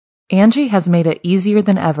Angie has made it easier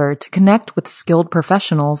than ever to connect with skilled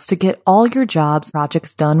professionals to get all your jobs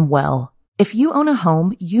projects done well. If you own a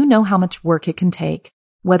home, you know how much work it can take,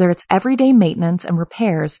 whether it's everyday maintenance and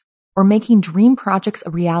repairs or making dream projects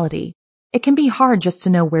a reality. It can be hard just to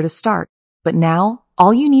know where to start, but now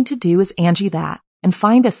all you need to do is Angie that and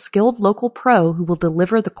find a skilled local pro who will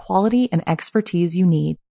deliver the quality and expertise you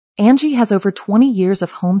need. Angie has over 20 years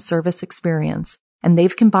of home service experience, and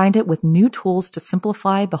they've combined it with new tools to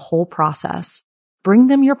simplify the whole process. Bring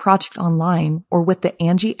them your project online or with the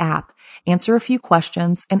Angie app, answer a few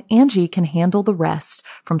questions, and Angie can handle the rest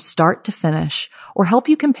from start to finish or help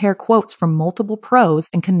you compare quotes from multiple pros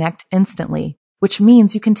and connect instantly, which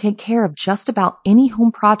means you can take care of just about any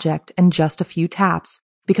home project in just a few taps.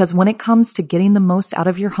 Because when it comes to getting the most out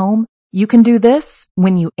of your home, you can do this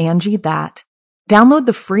when you Angie that. Download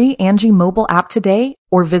the free Angie mobile app today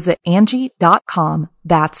or visit Angie.com.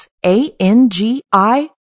 That's ANGI.com.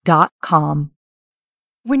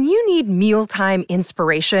 When you need mealtime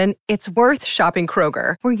inspiration, it's worth shopping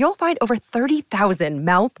Kroger, where you'll find over 30,000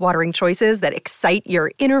 mouth-watering choices that excite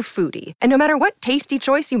your inner foodie. And no matter what tasty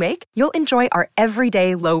choice you make, you'll enjoy our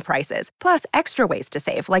everyday low prices, plus extra ways to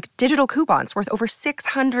save, like digital coupons worth over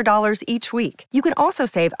 $600 each week. You can also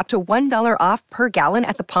save up to $1 off per gallon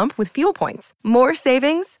at the pump with fuel points. More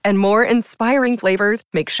savings and more inspiring flavors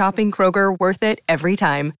make shopping Kroger worth it every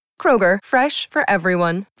time. Kroger, fresh for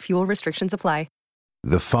everyone. Fuel restrictions apply.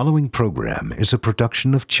 The following program is a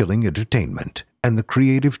production of Chilling Entertainment and the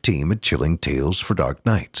creative team at Chilling Tales for Dark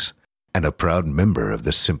Nights, and a proud member of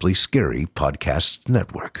the Simply Scary Podcasts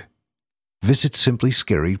Network. Visit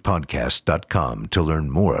simplyscarypodcast.com to learn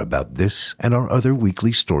more about this and our other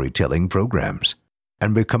weekly storytelling programs,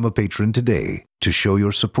 and become a patron today to show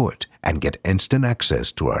your support and get instant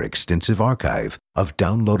access to our extensive archive of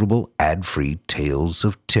downloadable ad-free tales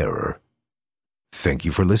of terror. Thank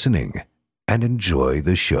you for listening, and enjoy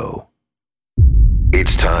the show.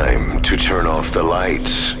 It's time to turn off the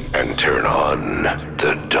lights and turn on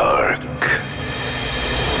the dark.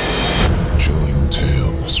 Chilling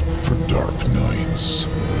Tales for Dark Nights.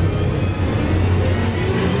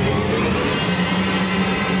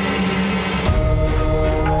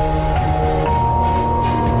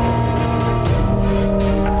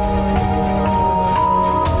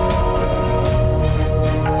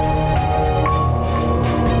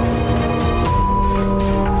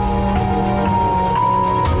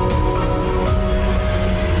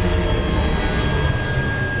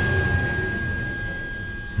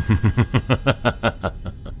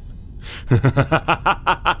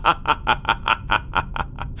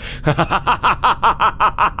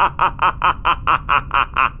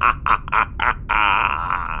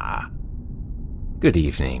 Good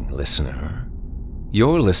evening, listener.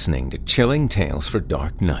 You're listening to Chilling Tales for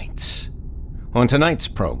Dark Nights. On tonight's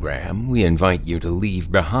program, we invite you to leave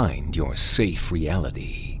behind your safe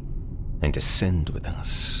reality and descend with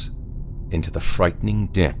us into the frightening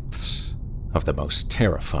depths of the most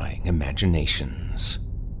terrifying imaginations,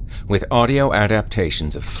 with audio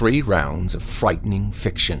adaptations of 3 rounds of frightening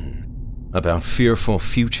fiction about fearful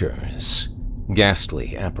futures,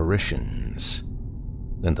 ghastly apparitions,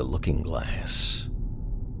 and the looking glass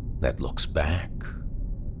that looks back.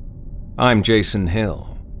 I'm Jason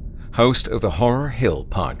Hill, host of the Horror Hill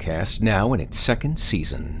podcast, now in its 2nd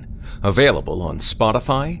season, available on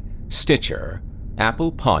Spotify, Stitcher,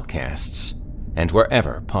 Apple Podcasts, and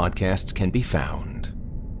wherever podcasts can be found.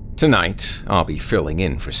 Tonight, I'll be filling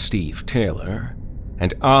in for Steve Taylor,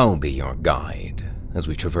 and I'll be your guide as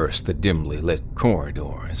we traverse the dimly lit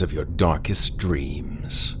corridors of your darkest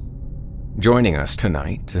dreams. Joining us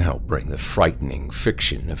tonight to help bring the frightening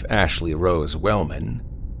fiction of Ashley Rose Wellman,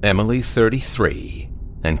 Emily 33,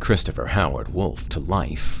 and Christopher Howard Wolf to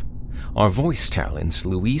life are voice talents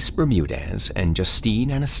Luis Bermudez and Justine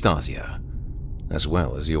Anastasia, as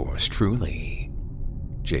well as yours truly,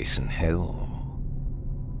 Jason Hill.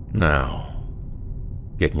 Now,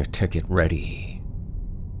 get your ticket ready.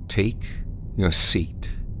 Take your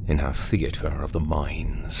seat in our theater of the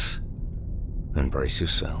minds and brace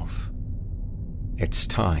yourself. It's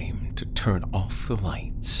time to turn off the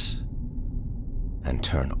lights and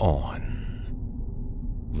turn on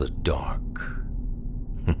the dark.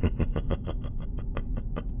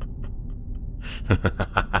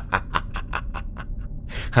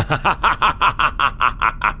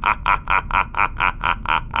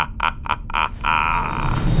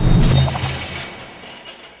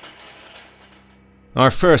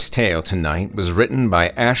 Our first tale tonight was written by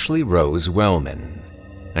Ashley Rose Wellman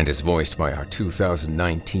and is voiced by our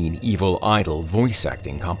 2019 Evil Idol voice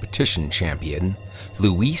acting competition champion,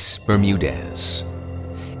 Luis Bermudez.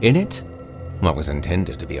 In it, What was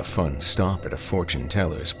intended to be a fun stop at a fortune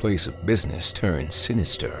teller's place of business turned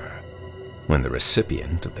sinister when the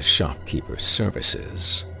recipient of the shopkeeper's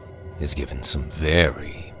services is given some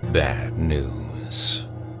very bad news.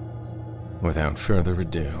 Without further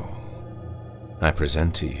ado, I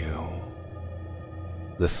present to you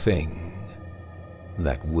the thing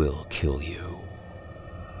that will kill you.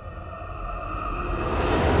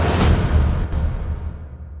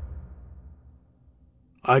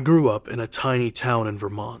 I grew up in a tiny town in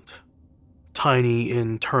Vermont. Tiny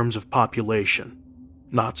in terms of population,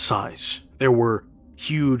 not size. There were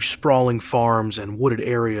huge sprawling farms and wooded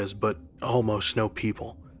areas, but almost no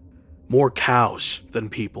people. More cows than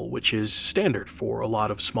people, which is standard for a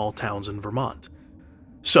lot of small towns in Vermont.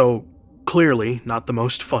 So, clearly not the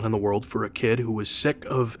most fun in the world for a kid who was sick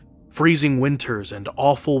of freezing winters and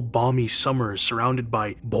awful balmy summers surrounded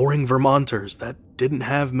by boring Vermonters that didn't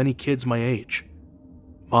have many kids my age.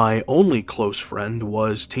 My only close friend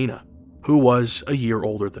was Tina, who was a year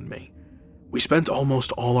older than me. We spent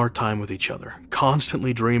almost all our time with each other,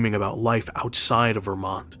 constantly dreaming about life outside of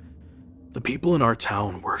Vermont. The people in our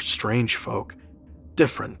town were strange folk,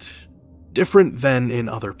 different than in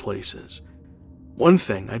other places. One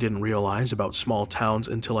thing I didn't realize about small towns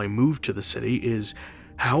until I moved to the city is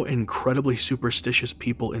how incredibly superstitious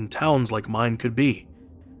people in towns like mine could be.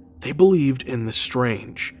 They believed in the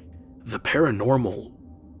strange, the paranormal.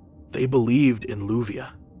 They believed in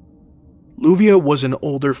Luvia. Luvia was an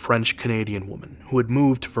older French-Canadian woman who had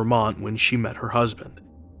moved to Vermont when she met her husband,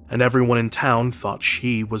 and everyone in town thought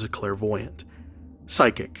she was a clairvoyant.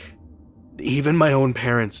 Psychic. Even my own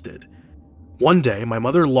parents did. One day, my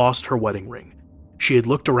mother lost her wedding ring. She had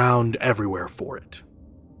looked around everywhere for it.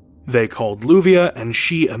 They called Luvia, and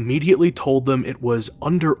she immediately told them it was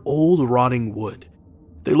under old rotting wood.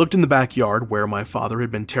 They looked in the backyard where my father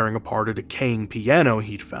had been tearing apart a decaying piano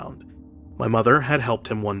he'd found. My mother had helped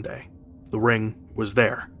him one day. The ring was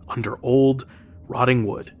there, under old, rotting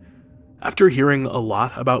wood. After hearing a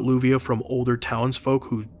lot about Luvia from older townsfolk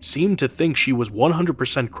who seemed to think she was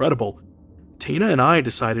 100% credible, Tina and I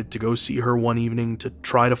decided to go see her one evening to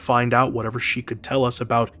try to find out whatever she could tell us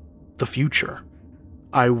about the future.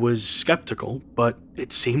 I was skeptical, but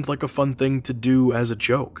it seemed like a fun thing to do as a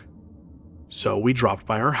joke. So we dropped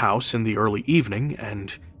by her house in the early evening,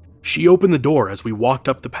 and she opened the door as we walked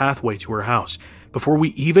up the pathway to her house. Before we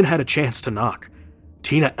even had a chance to knock,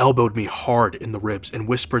 Tina elbowed me hard in the ribs and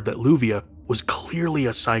whispered that Luvia was clearly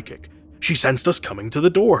a psychic. She sensed us coming to the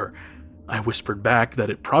door. I whispered back that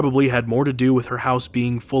it probably had more to do with her house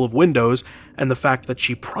being full of windows and the fact that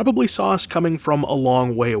she probably saw us coming from a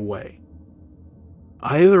long way away.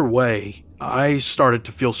 Either way, I started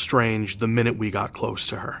to feel strange the minute we got close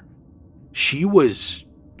to her. She was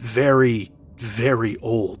very, very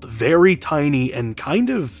old, very tiny, and kind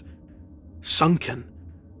of sunken.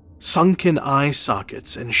 Sunken eye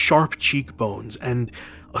sockets and sharp cheekbones and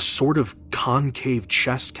a sort of concave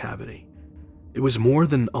chest cavity. It was more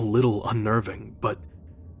than a little unnerving, but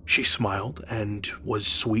she smiled and was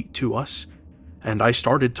sweet to us, and I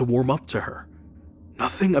started to warm up to her.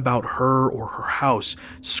 Nothing about her or her house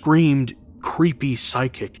screamed creepy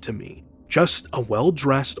psychic to me. Just a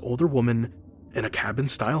well-dressed older woman in a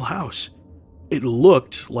cabin-style house. It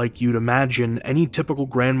looked like you'd imagine any typical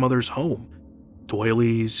grandmother's home.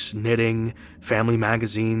 Doilies, knitting, family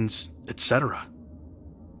magazines, etc.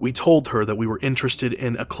 We told her that we were interested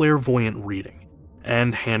in a clairvoyant reading,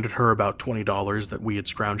 and handed her about $20 that we had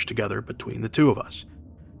scrounged together between the two of us.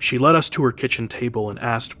 She led us to her kitchen table and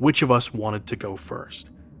asked which of us wanted to go first.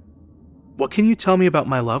 "What can you tell me about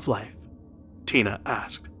my love life?" Tina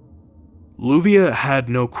asked. Luvia had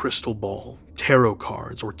no crystal ball, tarot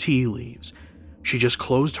cards, or tea leaves. She just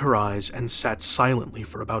closed her eyes and sat silently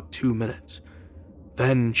for about 2 minutes.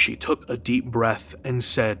 Then she took a deep breath and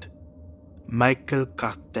said, "Michael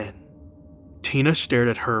Carten." Tina stared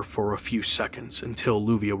at her for a few seconds until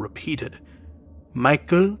Luvia repeated,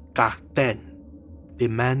 "Michael Carten, the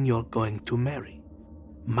man you're going to marry.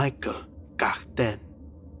 Michael Carten."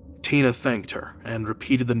 Tina thanked her and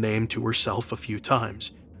repeated the name to herself a few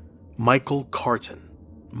times. Michael Carten,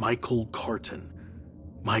 Michael Carten,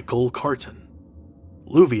 Michael Carten.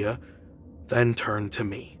 Luvia then turned to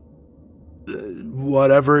me.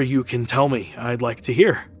 "Whatever you can tell me, I'd like to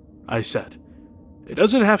hear," I said. "It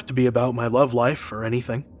doesn't have to be about my love life or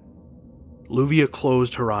anything." Luvia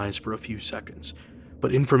closed her eyes for a few seconds,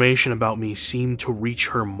 but information about me seemed to reach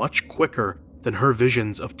her much quicker than her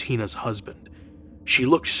visions of Tina's husband. She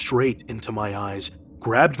looked straight into my eyes,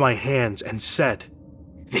 grabbed my hands, and said,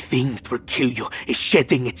 "The thing that will kill you is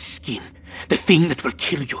shedding its skin. The thing that will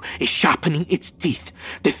kill you is sharpening its teeth.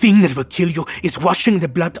 The thing that will kill you is washing the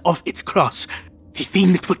blood off its claws. The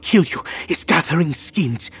thing that will kill you is gathering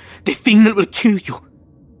skins. The thing that will kill you,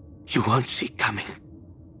 you won't see coming."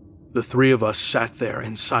 The three of us sat there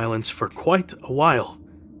in silence for quite a while.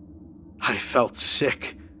 I felt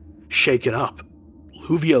sick, shaken up.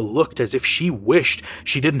 Luvia looked as if she wished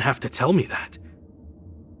she didn't have to tell me that.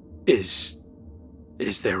 Is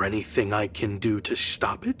there anything I can do to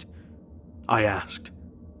stop it?" I asked.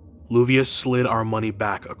 Luvia slid our money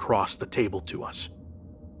back across the table to us.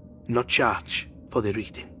 "No charge for the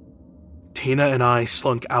reading." Tina and I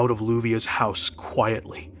slunk out of Luvia's house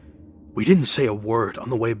quietly. We didn't say a word on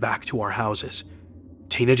the way back to our houses.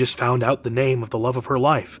 Tina just found out the name of the love of her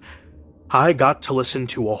life. I got to listen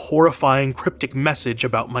to a horrifying cryptic message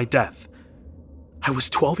about my death. I was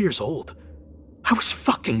 12 years old. I was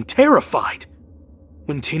fucking terrified.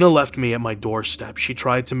 When Tina left me at my doorstep, she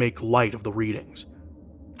tried to make light of the readings.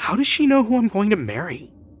 "How does she know who I'm going to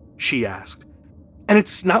marry?" she asked. "And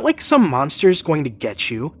it's not like some monster's going to get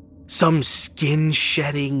you. Some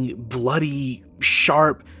skin-shedding, bloody,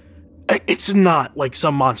 sharp... It's not like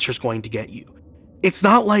some monster's going to get you. It's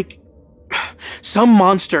not like... Some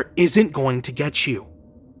monster isn't going to get you."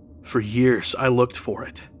 For years, I looked for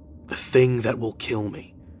it. The thing that will kill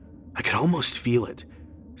me. I could almost feel it.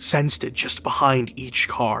 Sensed it just behind each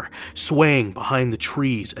car, swaying behind the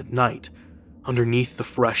trees at night, underneath the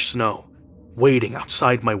fresh snow, waiting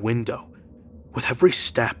outside my window. With every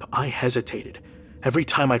step, I hesitated. Every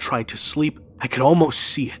time I tried to sleep, I could almost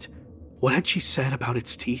see it. What had she said about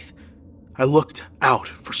its teeth? I looked out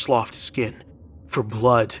for sloughed skin, for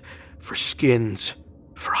blood, for skins,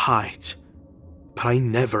 for hides, but I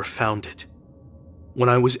never found it. When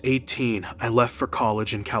I was 18, I left for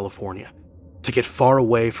college in California, to get far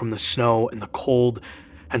away from the snow and the cold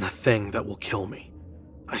and the thing that will kill me.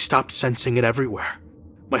 I stopped sensing it everywhere.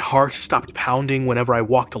 My heart stopped pounding whenever I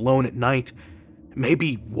walked alone at night.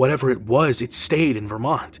 Maybe whatever it was, it stayed in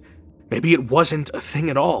Vermont. Maybe it wasn't a thing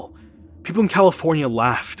at all. People in California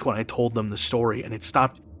laughed when I told them the story, and it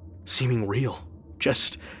stopped seeming real.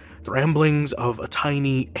 Just the ramblings of a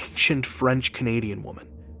tiny, ancient French-Canadian woman.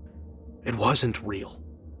 It wasn't real.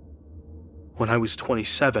 When I was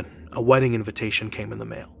 27, a wedding invitation came in the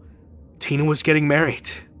mail. Tina was getting married.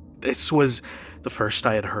 This was the first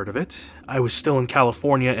I had heard of it. I was still in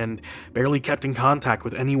California and barely kept in contact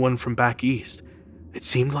with anyone from back east. It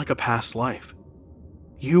seemed like a past life.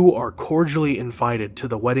 "You are cordially invited to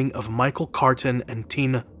the wedding of Michael Carton and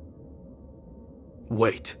Tina..."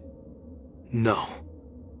 Wait. No.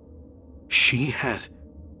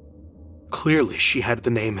 Clearly she had the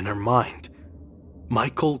name in her mind.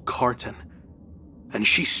 Michael Carton. And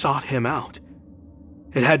she sought him out.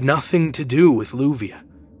 It had nothing to do with Luvia.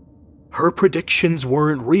 Her predictions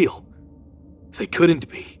weren't real. They couldn't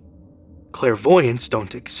be. Clairvoyants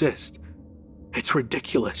don't exist. It's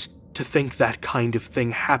ridiculous to think that kind of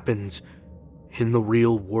thing happens in the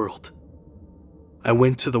real world. I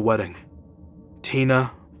went to the wedding.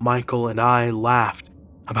 Tina, Michael, and I laughed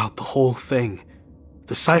about the whole thing.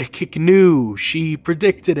 The psychic knew. She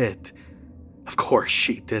predicted it. Of course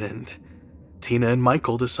she didn't. Tina and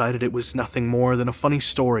Michael decided it was nothing more than a funny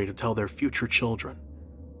story to tell their future children.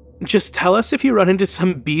 "Just tell us if you run into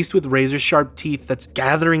some beast with razor-sharp teeth that's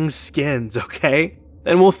gathering skins, okay?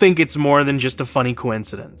 Then we'll think it's more than just a funny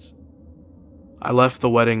coincidence." I left the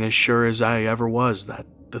wedding as sure as I ever was that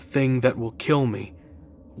the thing that will kill me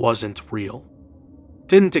wasn't real.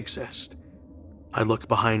 Didn't exist. I looked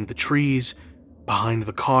behind the trees, behind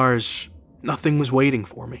the cars. Nothing was waiting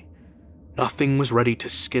for me. Nothing was ready to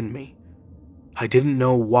skin me. I didn't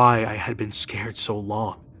know why I had been scared so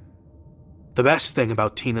long. The best thing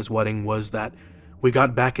about Tina's wedding was that we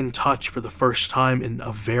got back in touch for the first time in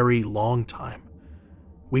a very long time.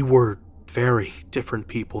 We were very different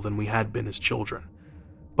people than we had been as children,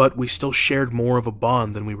 but we still shared more of a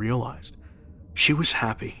bond than we realized. She was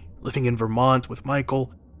happy, living in Vermont with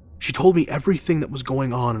Michael. She told me everything that was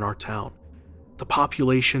going on in our town. The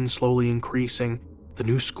population slowly increasing, the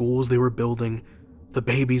new schools they were building, the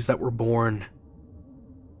babies that were born,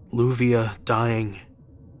 Luvia dying.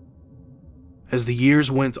 As the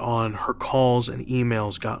years went on, her calls and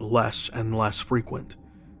emails got less and less frequent.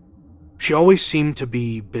 She always seemed to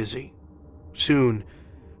be busy. Soon,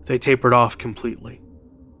 they tapered off completely.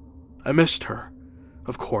 I missed her,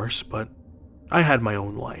 of course, but I had my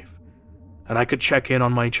own life, and I could check in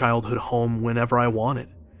on my childhood home whenever I wanted.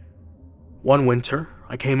 One winter,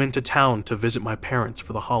 I came into town to visit my parents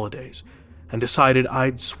for the holidays, and decided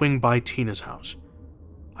I'd swing by Tina's house.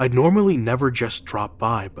 I'd normally never just drop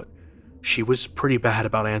by, but she was pretty bad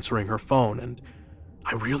about answering her phone, and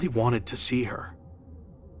I really wanted to see her.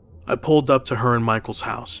 I pulled up to her and Michael's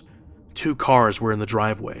house. 2 cars were in the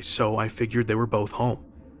driveway, so I figured they were both home.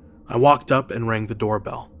 I walked up and rang the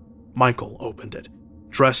doorbell. Michael opened it,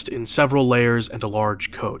 dressed in several layers and a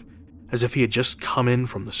large coat, as if he had just come in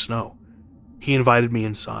from the snow. He invited me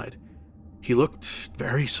inside. He looked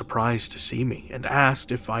very surprised to see me and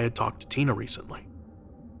asked if I had talked to Tina recently.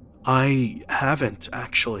 I haven't,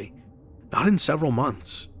 actually. Not in several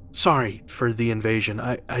months. Sorry for the invasion.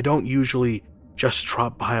 I don't usually just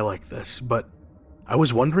drop by like this, but I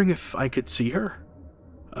was wondering if I could see her.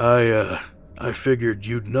 I figured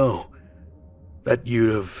you'd know. That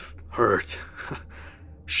you'd have heard.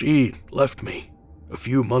 She left me a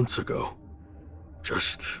few months ago.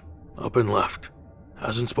 Just up and left.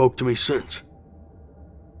 Hasn't spoke to me since.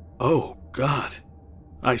 Oh, God,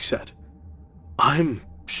 I said. I'm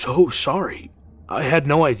so sorry. I had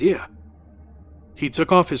no idea. He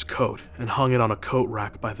took off his coat and hung it on a coat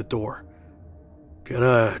rack by the door. Can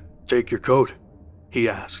I take your coat? He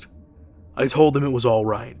asked. I told him it was all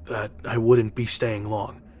right, that I wouldn't be staying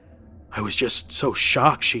long. I was just so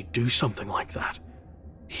shocked she'd do something like that.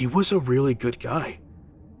 He was a really good guy.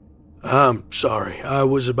 I'm sorry, I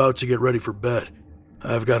was about to get ready for bed.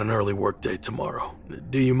 I've got an early workday tomorrow.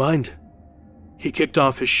 Do you mind? He kicked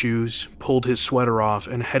off his shoes, pulled his sweater off,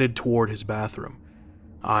 and headed toward his bathroom.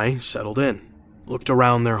 I settled in, looked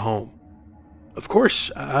around their home. Of course,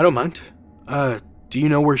 I don't mind. Do you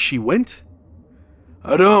know where she went?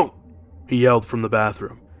 I don't, he yelled from the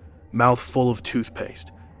bathroom, mouth full of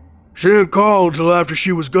toothpaste. She didn't call until after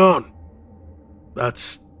she was gone.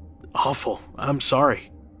 That's awful. I'm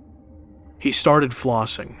sorry. He started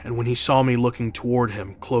flossing, and when he saw me looking toward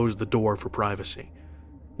him, closed the door for privacy.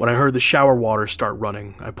 When I heard the shower water start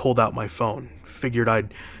running, I pulled out my phone, figured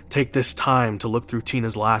I'd take this time to look through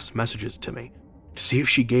Tina's last messages to me, to see if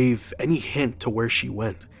she gave any hint to where she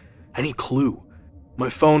went, any clue. My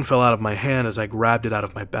phone fell out of my hand as I grabbed it out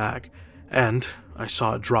of my bag, and I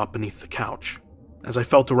saw it drop beneath the couch. As I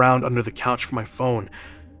felt around under the couch for my phone,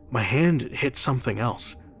 my hand hit something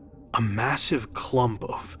else, a massive clump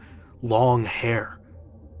of long hair.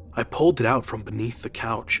 I pulled it out from beneath the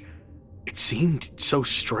couch. It seemed so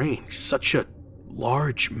strange, such a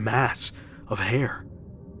large mass of hair.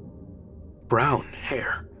 Brown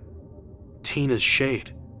hair. Tina's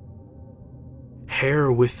shade.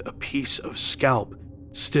 Hair with a piece of scalp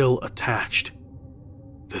still attached.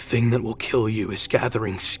 The thing that will kill you is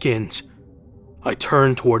gathering skins. I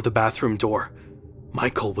turned toward the bathroom door.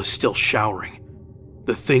 Michael was still showering.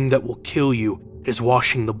 The thing that will kill you is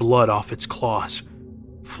washing the blood off its claws,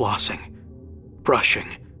 flossing, brushing.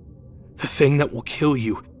 The thing that will kill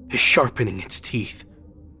you is sharpening its teeth,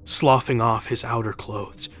 sloughing off his outer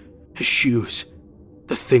clothes, his shoes.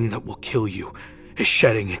 The thing that will kill you is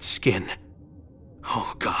shedding its skin.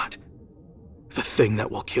 Oh God, the thing that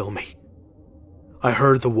will kill me. I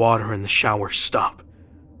heard the water in the shower stop,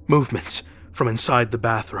 movements from inside the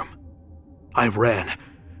bathroom. I ran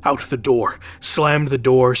out the door, slammed the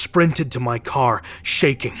door, sprinted to my car,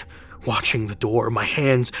 shaking, watching the door. My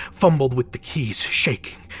hands fumbled with the keys,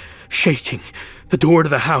 shaking. The door to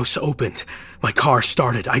the house opened. My car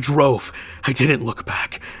started. I drove. I didn't look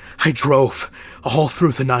back. I drove all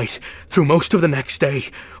through the night, through most of the next day,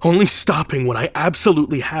 only stopping when I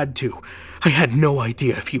absolutely had to. I had no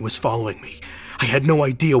idea if he was following me. I had no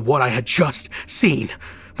idea what I had just seen.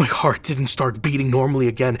 My heart didn't start beating normally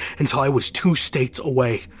again until I was 2 states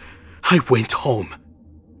away. I went home.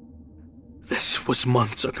 This was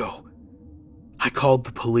months ago. I called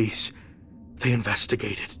the police. They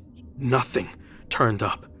investigated. Nothing turned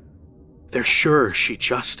up. They're sure she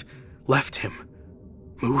just left him,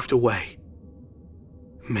 moved away.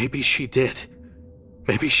 Maybe she did.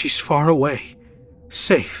 Maybe she's far away,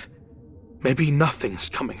 safe. Maybe nothing's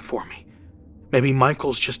coming for me. Maybe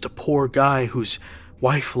Michael's just a poor guy whose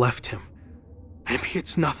wife left him. Maybe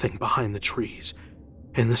it's nothing behind the trees,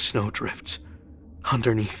 in the snowdrifts,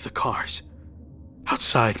 underneath the cars,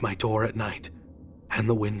 outside my door at night, and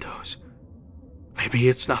the windows. Maybe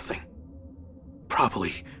it's nothing.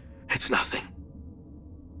 Probably it's nothing.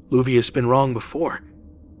 Luvia's been wrong before,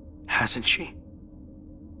 hasn't she?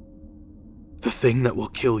 The thing that will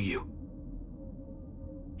kill you,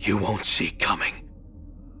 you won't see coming.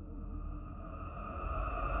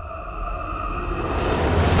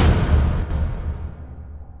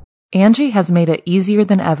 Angie has made it easier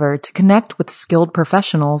than ever to connect with skilled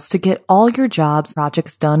professionals to get all your jobs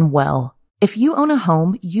projects done well. If you own a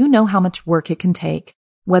home, you know how much work it can take,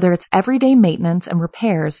 whether it's everyday maintenance and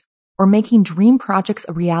repairs or making dream projects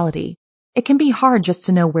a reality. It can be hard just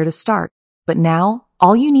to know where to start, but now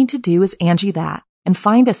all you need to do is Angie that and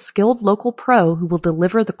find a skilled local pro who will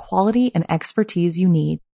deliver the quality and expertise you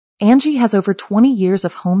need. Angie has over 20 years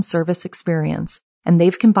of home service experience, and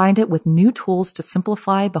they've combined it with new tools to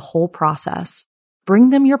simplify the whole process. Bring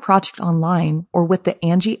them your project online or with the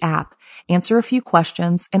Angie app, answer a few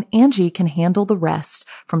questions, and Angie can handle the rest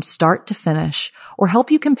from start to finish, or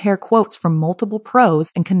help you compare quotes from multiple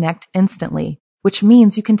pros and connect instantly, which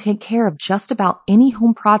means you can take care of just about any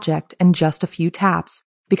home project in just a few taps.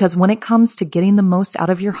 Because when it comes to getting the most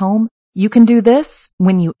out of your home, you can do this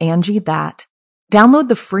when you Angie that. Download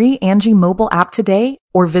the free Angie mobile app today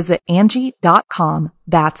or visit Angie.com.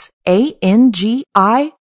 That's ANGI.com.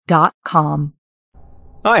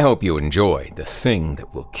 I hope you enjoyed The Thing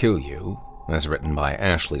That Will Kill You, as written by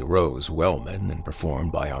Ashley Rose Wellman and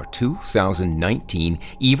performed by our 2019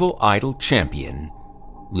 Evil Idol champion,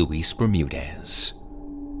 Luis Bermudez.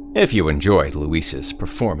 If you enjoyed Luis's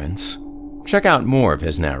performance, check out more of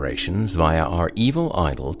his narrations via our Evil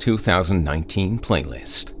Idol 2019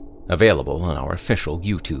 playlist, available on our official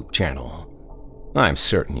YouTube channel. I'm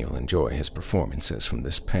certain you'll enjoy his performances from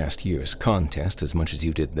this past year's contest as much as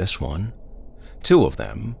you did this one. 2 of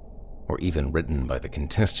them were even written by the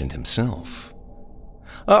contestant himself.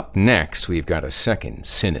 Up next, we've got a second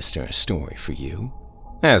sinister story for you,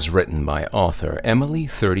 as written by author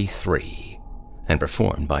Emily33 and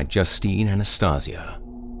performed by Justine Anastasia.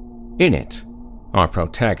 In it, our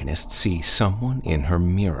protagonist sees someone in her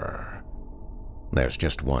mirror. There's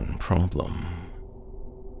just one problem.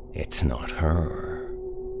 It's not her.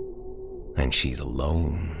 And she's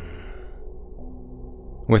alone.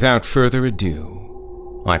 Without further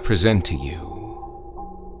ado, I present to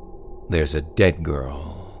you, There's a Dead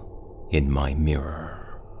Girl in My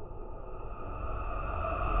Mirror.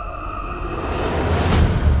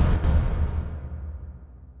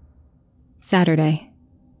 Saturday.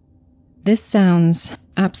 This sounds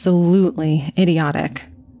absolutely idiotic.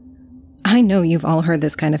 I know you've all heard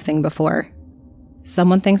this kind of thing before.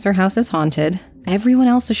 Someone thinks her house is haunted, everyone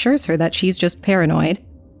else assures her that she's just paranoid,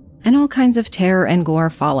 and all kinds of terror and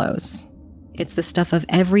gore follows. It's the stuff of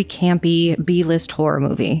every campy B-list horror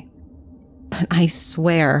movie. But I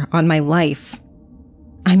swear on my life,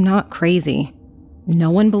 I'm not crazy.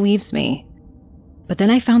 No one believes me. But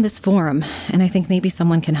then I found this forum, and I think maybe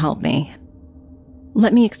someone can help me.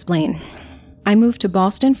 Let me explain. I moved to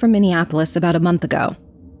Boston from Minneapolis about a month ago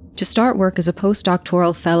to start work as a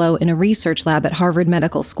postdoctoral fellow in a research lab at Harvard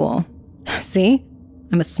Medical School. See?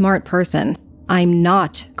 I'm a smart person. I'm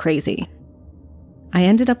not crazy. I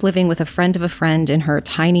ended up living with a friend of a friend in her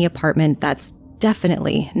tiny apartment that's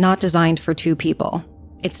definitely not designed for 2 people.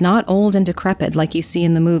 It's not old and decrepit like you see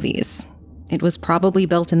in the movies. It was probably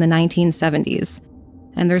built in the 1970s,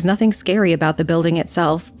 and there's nothing scary about the building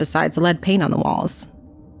itself besides lead paint on the walls.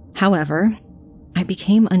 However, I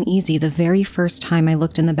became uneasy the very first time I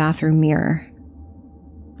looked in the bathroom mirror.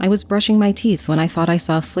 I was brushing my teeth when I thought I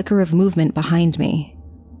saw a flicker of movement behind me.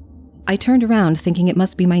 I turned around thinking it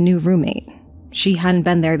must be my new roommate. She hadn't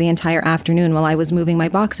been there the entire afternoon while I was moving my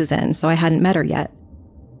boxes in, so I hadn't met her yet.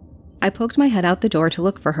 I poked my head out the door to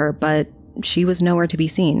look for her, but she was nowhere to be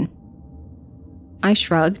seen. I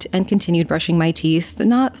shrugged and continued brushing my teeth,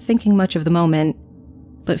 not thinking much of the moment,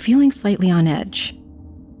 but feeling slightly on edge.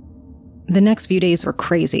 The next few days were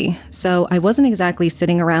crazy, so I wasn't exactly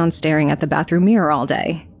sitting around staring at the bathroom mirror all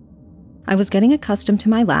day. I was getting accustomed to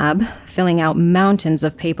my lab, filling out mountains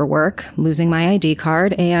of paperwork, losing my ID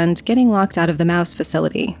card, and getting locked out of the mouse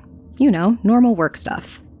facility. You know, normal work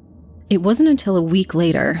stuff. It wasn't until a week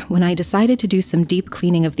later, when I decided to do some deep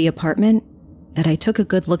cleaning of the apartment, that I took a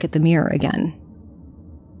good look at the mirror again.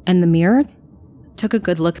 And the mirror took a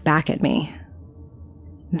good look back at me.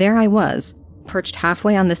 There I was, perched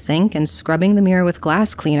halfway on the sink and scrubbing the mirror with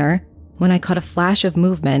glass cleaner, when I caught a flash of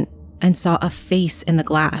movement and saw a face in the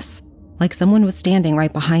glass, like someone was standing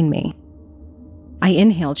right behind me. I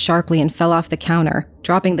inhaled sharply and fell off the counter,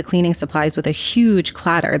 dropping the cleaning supplies with a huge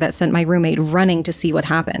clatter that sent my roommate running to see what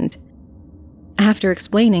happened. After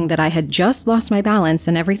explaining that I had just lost my balance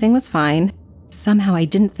and everything was fine, somehow I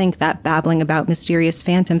didn't think that babbling about mysterious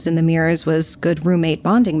phantoms in the mirrors was good roommate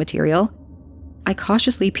bonding material. I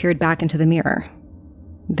cautiously peered back into the mirror.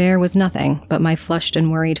 There was nothing but my flushed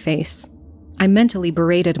and worried face. I mentally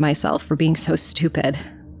berated myself for being so stupid.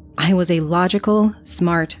 I was a logical,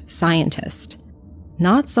 smart scientist,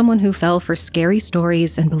 not someone who fell for scary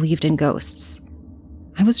stories and believed in ghosts.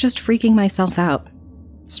 I was just freaking myself out.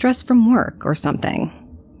 Stress from work or something.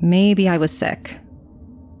 Maybe I was sick.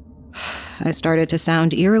 I started to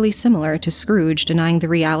sound eerily similar to Scrooge denying the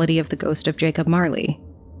reality of the ghost of Jacob Marley.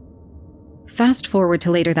 Fast forward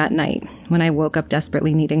to later that night, when I woke up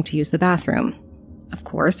desperately needing to use the bathroom. Of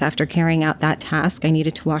course, after carrying out that task, I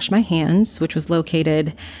needed to wash my hands, which was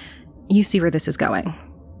located... You see where this is going.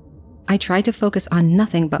 I tried to focus on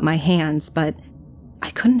nothing but my hands, but I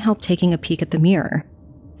couldn't help taking a peek at the mirror.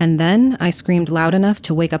 And then I screamed loud enough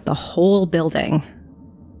to wake up the whole building.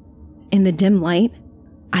 In the dim light,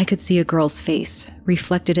 I could see a girl's face,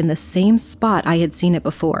 reflected in the same spot I had seen it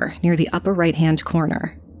before, near the upper right-hand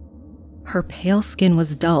corner. Her pale skin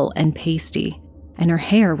was dull and pasty, and her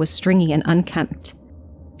hair was stringy and unkempt.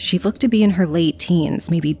 She looked to be in her late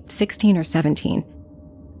teens, maybe 16 or 17.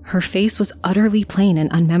 Her face was utterly plain and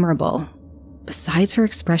unmemorable, besides her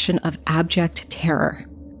expression of abject terror.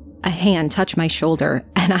 A hand touched my shoulder,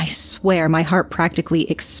 and I swear my heart practically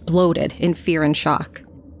exploded in fear and shock.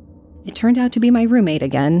 It turned out to be my roommate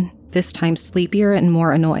again, this time sleepier and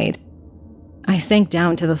more annoyed. I sank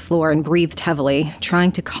down to the floor and breathed heavily,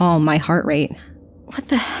 trying to calm my heart rate. "What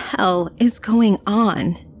the hell is going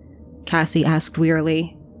on?" Cassie asked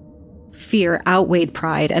wearily. Fear outweighed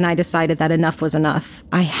pride, and I decided that enough was enough.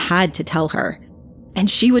 I had to tell her. And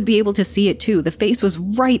she would be able to see it too. The face was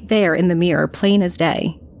right there in the mirror, plain as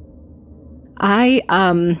day.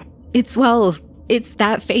 It's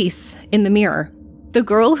that face in the mirror. The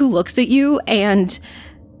girl who looks at you and...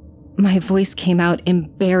 My voice came out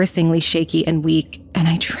embarrassingly shaky and weak, and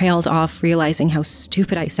I trailed off, realizing how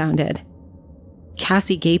stupid I sounded.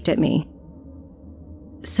 Cassie gaped at me.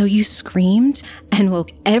 "So you screamed and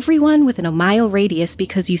woke everyone within a mile radius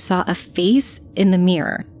because you saw a face in the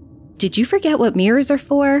mirror. Did you forget what mirrors are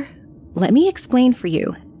for? Let me explain for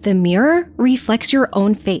you. The mirror reflects your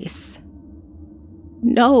own face."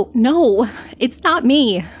 No, it's not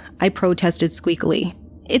me," I protested squeakily.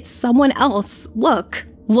 "It's someone else. Look.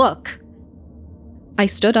 I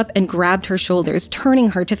stood up and grabbed her shoulders,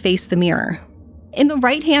 turning her to face the mirror. "In the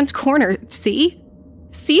right-hand corner, see?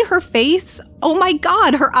 See her face? Oh my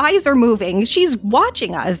God, her eyes are moving. She's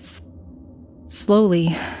watching us."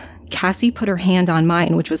 Slowly, Cassie put her hand on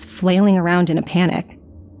mine, which was flailing around in a panic.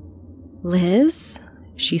 "Liz,"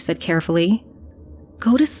 she said carefully,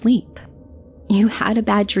 "go to sleep. You had a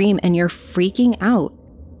bad dream and you're freaking out.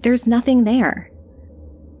 There's nothing there."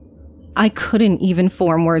 I couldn't even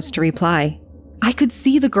form words to reply. I could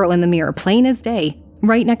see the girl in the mirror, plain as day,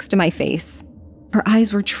 right next to my face. Her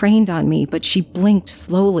eyes were trained on me, but she blinked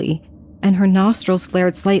slowly, and her nostrils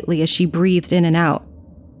flared slightly as she breathed in and out.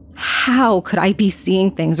 How could I be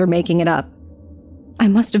seeing things or making it up? I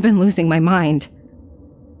must have been losing my mind.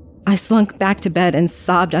 I slunk back to bed and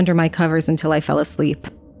sobbed under my covers until I fell asleep.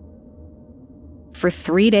 For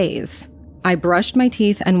 3 days, I brushed my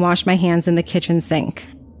teeth and washed my hands in the kitchen sink,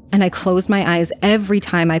 and I closed my eyes every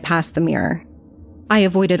time I passed the mirror. I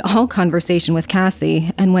avoided all conversation with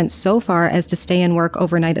Cassie and went so far as to stay and work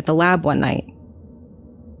overnight at the lab one night.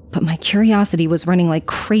 But my curiosity was running like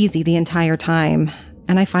crazy the entire time,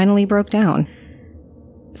 and I finally broke down.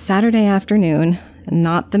 Saturday afternoon,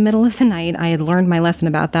 not the middle of the night, I had learned my lesson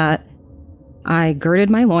about that. I girded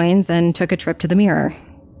my loins and took a trip to the mirror.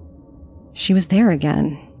 She was there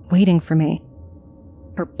again, waiting for me.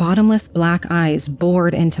 Her bottomless black eyes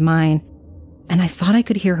bored into mine, and I thought I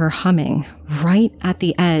could hear her humming right at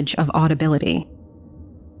the edge of audibility.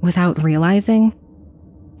 Without realizing,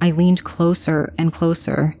 I leaned closer and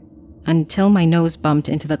closer until my nose bumped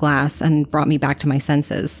into the glass and brought me back to my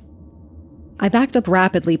senses. I backed up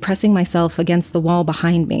rapidly, pressing myself against the wall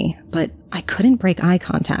behind me, but I couldn't break eye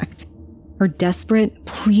contact. Her desperate,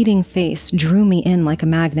 pleading face drew me in like a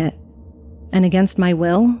magnet, and against my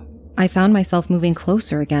will, I found myself moving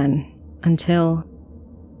closer again, until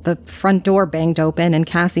the front door banged open and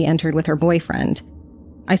Cassie entered with her boyfriend.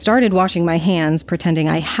 I started washing my hands, pretending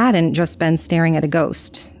I hadn't just been staring at a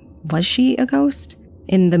ghost. Was she a ghost?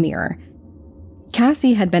 In the mirror.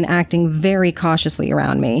 Cassie had been acting very cautiously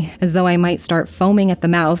around me, as though I might start foaming at the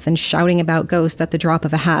mouth and shouting about ghosts at the drop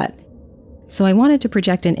of a hat. So I wanted to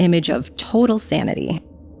project an image of total sanity.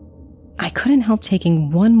 I couldn't help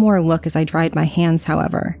taking one more look as I dried my hands,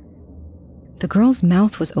 however. The girl's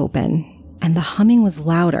mouth was open, and the humming was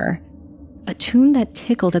louder, a tune that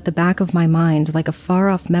tickled at the back of my mind like a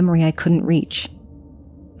far-off memory I couldn't reach.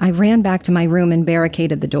 I ran back to my room and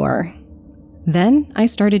barricaded the door. Then I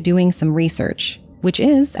started doing some research, which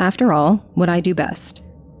is, after all, what I do best.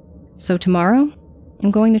 So tomorrow,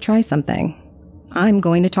 I'm going to try something. I'm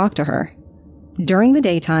going to talk to her. During the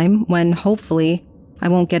daytime, when hopefully I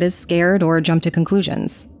won't get as scared or jump to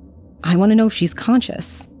conclusions. I want to know if she's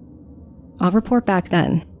conscious. I'll report back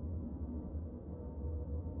then.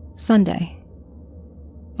 Sunday.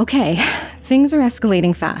 Okay, things are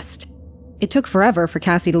escalating fast. It took forever for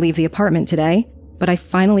Cassie to leave the apartment today, but I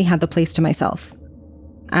finally had the place to myself.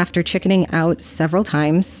 After chickening out several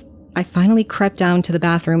times, I finally crept down to the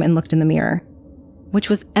bathroom and looked in the mirror, which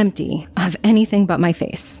was empty of anything but my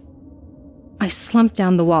face. I slumped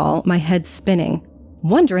down the wall, my head spinning,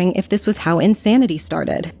 wondering if this was how insanity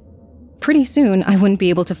started. Pretty soon, I wouldn't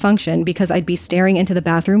be able to function because I'd be staring into the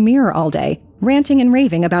bathroom mirror all day, ranting and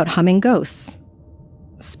raving about humming ghosts.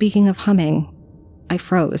 Speaking of humming, I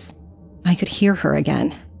froze. I could hear her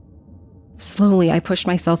again. Slowly, I pushed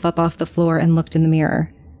myself up off the floor and looked in the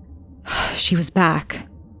mirror. She was back.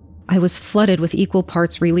 I was flooded with equal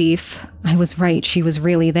parts relief. I was right, she was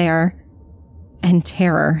really there. And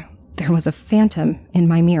terror. There was a phantom in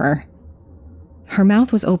my mirror. Her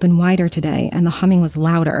mouth was open wider today, and the humming was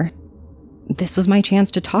louder. This was my chance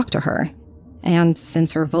to talk to her. And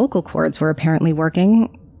since her vocal cords were apparently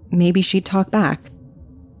working, maybe she'd talk back.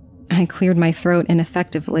 I cleared my throat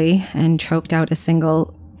ineffectively and choked out a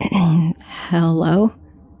single, hello?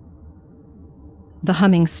 The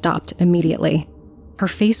humming stopped immediately. Her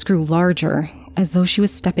face grew larger, as though she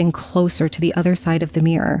was stepping closer to the other side of the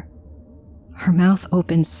mirror. Her mouth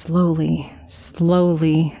opened slowly,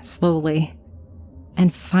 slowly, slowly.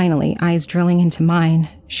 And finally, eyes drilling into mine,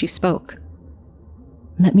 she spoke.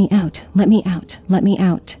 "Let me out, let me out, let me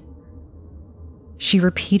out." She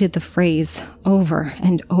repeated the phrase over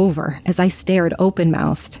and over as I stared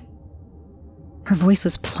open-mouthed. Her voice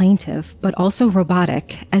was plaintive, but also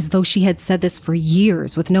robotic, as though she had said this for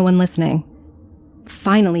years with no one listening.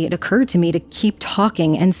 Finally, it occurred to me to keep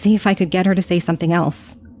talking and see if I could get her to say something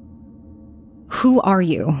else. "Who are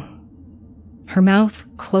you?" Her mouth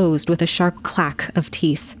closed with a sharp clack of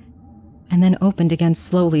teeth, and then opened again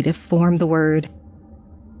slowly to form the word,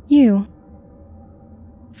 "You."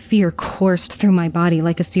 Fear coursed through my body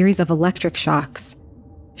like a series of electric shocks.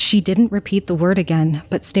 She didn't repeat the word again,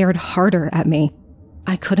 but stared harder at me.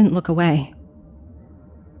 I couldn't look away.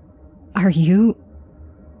 Are you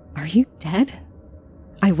dead?"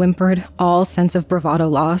 I whimpered, all sense of bravado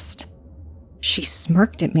lost. She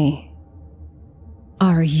smirked at me.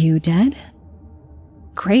 "Are you dead?"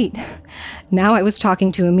 Great. Now I was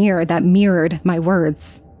talking to a mirror that mirrored my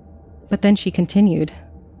words. But then she continued,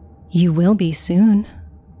 "You will be soon."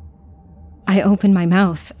 I opened my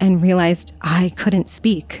mouth and realized I couldn't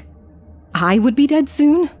speak. I would be dead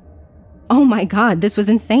soon? Oh my God, this was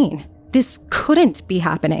insane. This couldn't be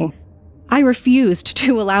happening. I refused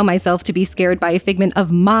to allow myself to be scared by a figment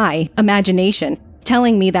of my imagination,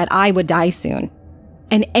 telling me that I would die soon.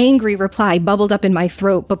 An angry reply bubbled up in my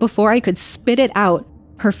throat, but before I could spit it out,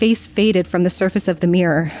 her face faded from the surface of the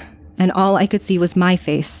mirror, and all I could see was my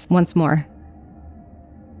face once more.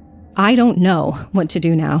 I don't know what to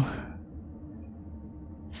do now.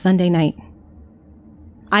 Sunday night.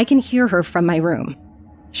 I can hear her from my room.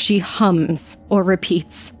 She hums or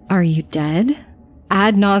repeats, "Are you dead?"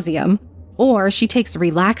 ad nauseum, or she takes a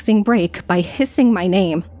relaxing break by hissing my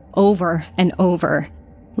name over and over.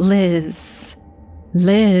 Liz.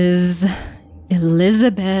 Liz.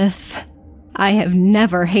 Elizabeth. I have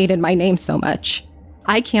never hated my name so much.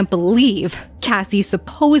 I can't believe Cassie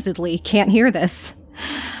supposedly can't hear this.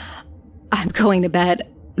 I'm going to bed.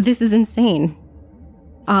 This is insane.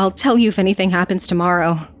 I'll tell you if anything happens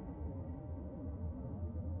tomorrow.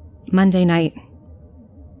 Monday night.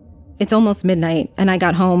 It's almost midnight, and I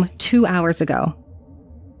got home 2 hours ago.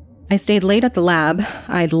 I stayed late at the lab.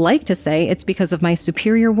 I'd like to say it's because of my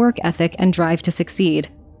superior work ethic and drive to succeed.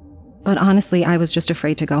 But honestly, I was just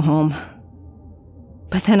afraid to go home.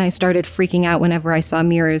 But then I started freaking out whenever I saw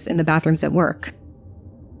mirrors in the bathrooms at work.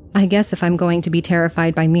 I guess if I'm going to be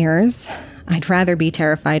terrified by mirrors, I'd rather be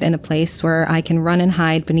terrified in a place where I can run and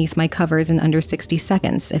hide beneath my covers in under 60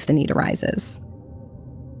 seconds if the need arises.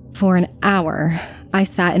 For an hour, I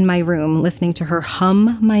sat in my room listening to her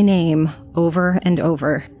hum my name over and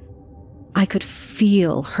over. I could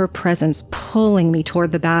feel her presence pulling me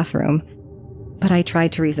toward the bathroom, but I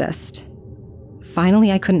tried to resist.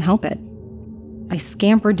 Finally, I couldn't help it. I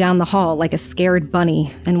scampered down the hall like a scared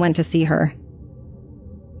bunny and went to see her.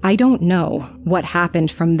 I don't know what happened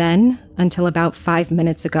from then until about 5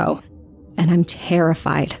 minutes ago, and I'm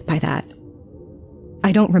terrified by that.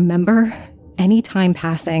 I don't remember any time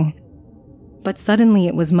passing, but suddenly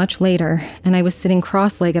it was much later, and I was sitting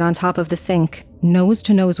cross-legged on top of the sink, nose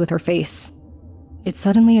to nose with her face. It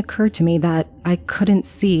suddenly occurred to me that I couldn't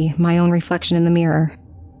see my own reflection in the mirror,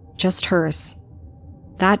 just hers.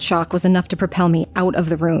 That shock was enough to propel me out of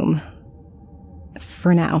the room.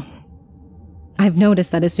 For now. I've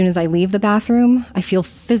noticed that as soon as I leave the bathroom, I feel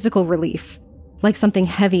physical relief, like something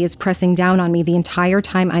heavy is pressing down on me the entire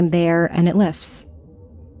time I'm there and it lifts.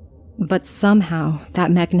 But somehow, that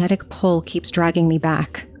magnetic pull keeps dragging me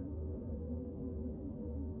back.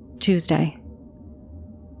 Tuesday.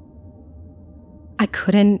 I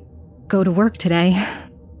couldn't go to work today.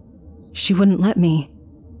 She wouldn't let me.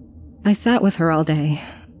 I sat with her all day,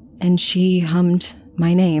 and she hummed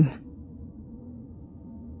my name.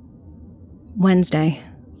 Wednesday.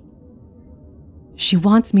 She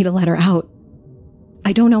wants me to let her out.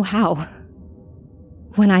 I don't know how.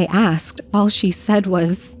 When I asked, all she said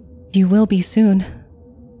was, "You will be soon."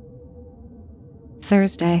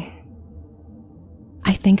 Thursday.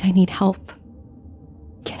 I think I need help.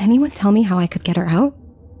 Can anyone tell me how I could get her out?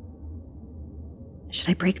 Should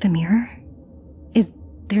I break the mirror? Is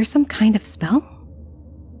there some kind of spell?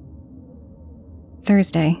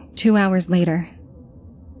 Thursday, 2 hours later.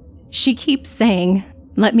 She keeps saying,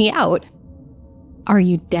 "Let me out. Are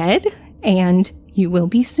you dead?" And "You will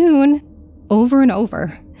be soon," over and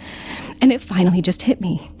over. And it finally just hit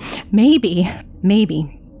me. Maybe,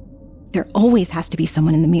 there always has to be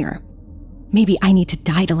someone in the mirror. Maybe I need to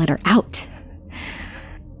die to let her out.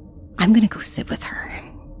 I'm gonna go sit with her.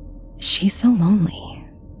 She's so lonely.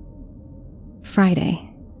 Friday.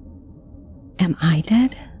 Am I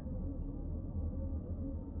dead?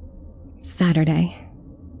 Saturday.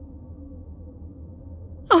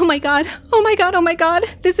 Oh my god,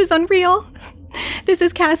 this is unreal. This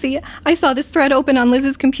is Cassie. I saw this thread open on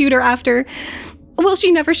Liz's computer after... Well,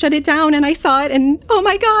 she never shut it down, and I saw it, and oh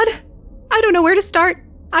my god. I don't know where to start.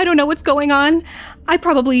 I don't know what's going on. I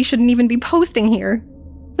probably shouldn't even be posting here.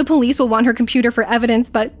 The police will want her computer for evidence,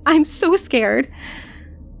 but I'm so scared.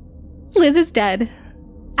 Liz is dead.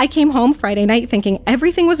 I came home Friday night thinking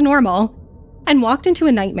everything was normal, and walked into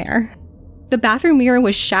a nightmare. The bathroom mirror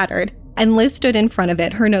was shattered, and Liz stood in front of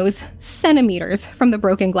it, her nose centimeters from the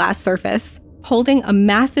broken glass surface, holding a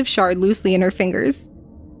massive shard loosely in her fingers.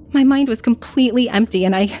 My mind was completely empty,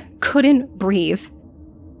 and I couldn't breathe.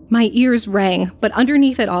 My ears rang, but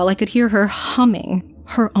underneath it all, I could hear her humming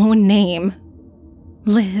her own name.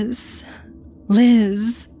 Liz.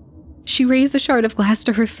 Liz. She raised the shard of glass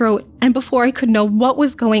to her throat, and before I could know what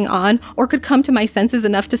was going on or could come to my senses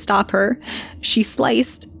enough to stop her, she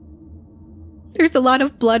sliced. There's a lot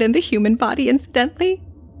of blood in the human body, incidentally.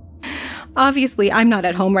 Obviously, I'm not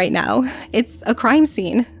at home right now. It's a crime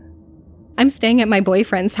scene. I'm staying at my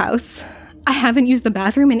boyfriend's house. I haven't used the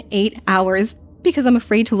bathroom in 8 hours because I'm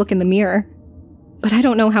afraid to look in the mirror. But I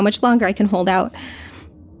don't know how much longer I can hold out.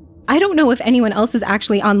 I don't know if anyone else is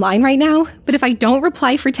actually online right now, but if I don't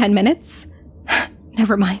reply for 10 minutes...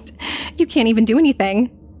 Never mind. You can't even do anything.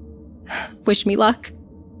 Wish me luck.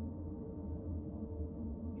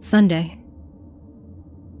 Sunday.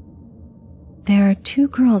 There are 2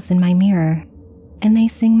 girls in my mirror, and they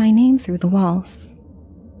sing my name through the walls.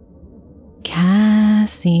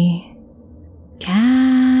 Cassie.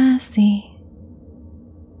 Cassie.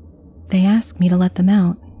 They ask me to let them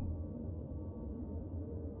out.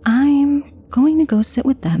 I'm going to go sit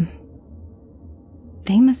with them.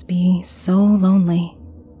 They must be so lonely.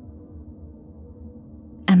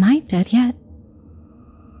 Am I dead yet?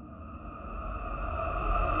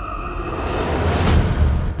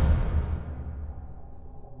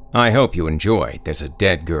 I hope you enjoyed There's a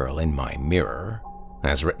Dead Girl in My Mirror,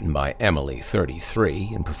 as written by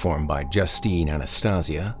Emily33 and performed by Justine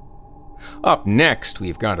Anastasia. Up next,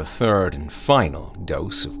 we've got a third and final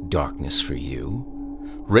dose of darkness for you,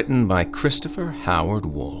 written by Christopher Howard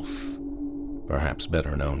Wolfe, perhaps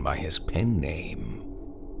better known by his pen name,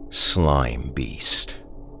 Slime Beast.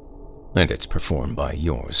 And it's performed by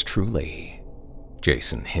yours truly,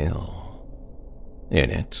 Jason Hill. In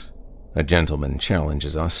it, a gentleman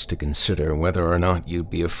challenges us to consider whether or not you'd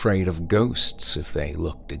be afraid of ghosts if they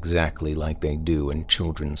looked exactly like they do in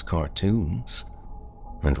children's cartoons.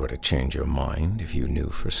 And would it change your mind if you knew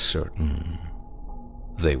for certain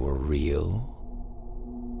they were real?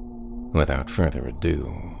 Without further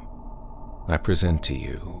ado, I present to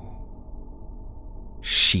you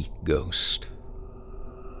Sheet Ghost.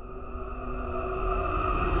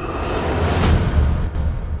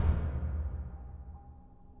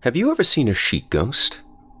 Have you ever seen a sheet ghost?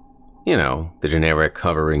 You know, the generic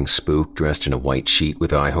hovering spook dressed in a white sheet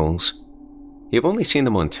with eye holes. You've only seen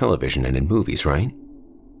them on television and in movies, right?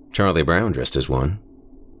 Charlie Brown dressed as one.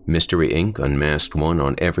 Mystery Inc. unmasked one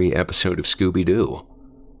on every episode of Scooby-Doo.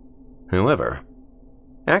 However,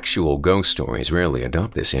 actual ghost stories rarely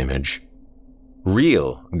adopt this image.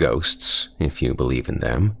 Real ghosts, if you believe in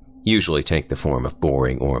them, usually take the form of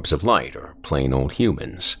boring orbs of light or plain old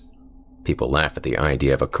humans. People laugh at the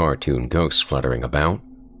idea of a cartoon ghost fluttering about,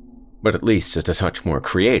 but at least it's a touch more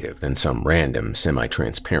creative than some random,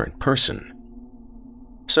 semi-transparent person.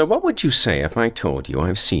 So what would you say if I told you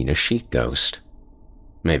I've seen a sheet ghost?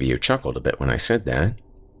 Maybe you chuckled a bit when I said that.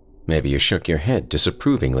 Maybe you shook your head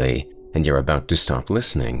disapprovingly and you're about to stop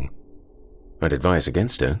listening. I'd advise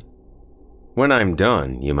against it. When I'm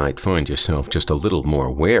done, you might find yourself just a little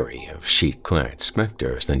more wary of sheet-clad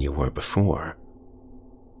specters than you were before.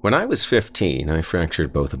 When I was 15, I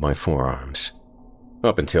fractured both of my forearms.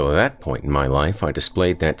 Up until that point in my life, I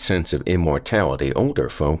displayed that sense of immortality older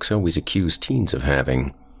folks always accuse teens of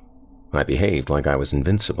having. I behaved like I was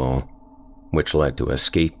invincible, which led to a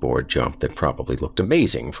skateboard jump that probably looked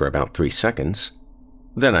amazing for about 3 seconds.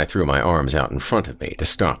 Then I threw my arms out in front of me to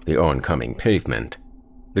stop the oncoming pavement.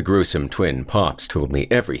 The gruesome twin pops told me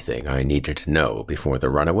everything I needed to know before the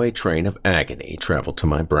runaway train of agony traveled to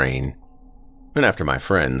my brain. And after my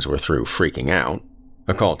friends were through freaking out,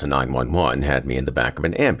 a call to 911 had me in the back of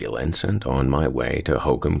an ambulance and on my way to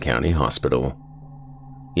Holcomb County Hospital.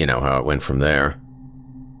 You know how it went from there.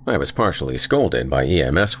 I was partially scolded by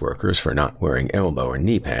EMS workers for not wearing elbow or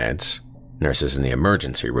knee pads. Nurses in the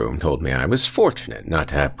emergency room told me I was fortunate not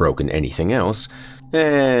to have broken anything else,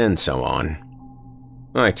 and so on.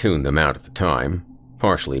 I tuned them out at the time,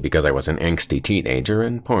 partially because I was an angsty teenager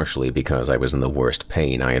and partially because I was in the worst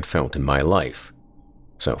pain I had felt in my life.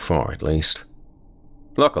 So far, at least.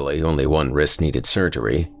 Luckily, only one wrist needed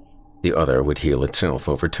surgery. The other would heal itself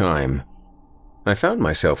over time. I found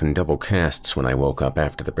myself in double casts when I woke up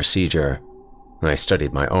after the procedure. I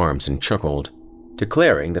studied my arms and chuckled,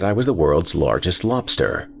 declaring that I was the world's largest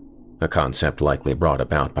lobster, a concept likely brought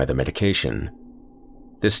about by the medication.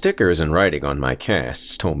 The stickers and writing on my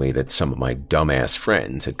casts told me that some of my dumbass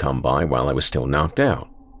friends had come by while I was still knocked out,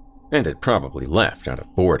 and had probably left out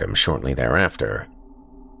of boredom shortly thereafter.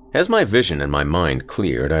 As my vision and my mind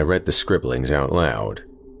cleared, I read the scribblings out loud.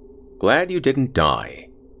 Glad you didn't die.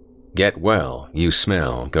 Get well, you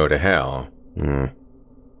smell, go to hell.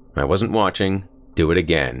 I wasn't watching, do it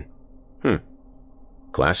again.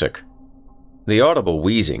 Classic. The audible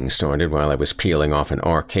wheezing started while I was peeling off an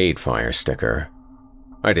Arcade Fire sticker.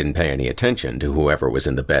 I didn't pay any attention to whoever was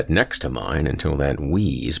in the bed next to mine until that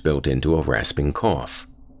wheeze built into a rasping cough.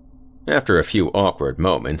 After a few awkward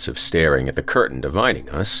moments of staring at the curtain dividing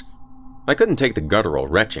us, I couldn't take the guttural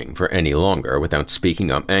retching for any longer without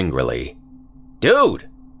speaking up angrily. "Dude!"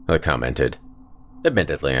 I commented.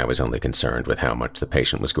 Admittedly, I was only concerned with how much the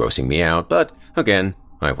patient was grossing me out, but again,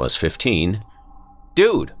 I was 15.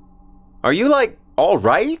 "Dude, are you all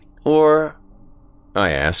right, or?"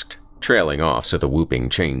 I asked, trailing off so the whooping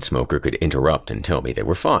chain smoker could interrupt and tell me they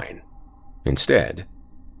were fine. Instead,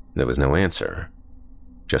 there was no answer.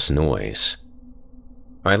 Just noise.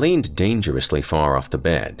 I leaned dangerously far off the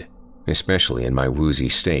bed, especially in my woozy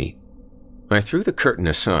state. I threw the curtain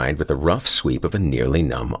aside with a rough sweep of a nearly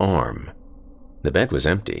numb arm. The bed was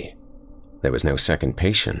empty. There was no second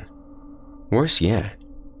patient. Worse yet,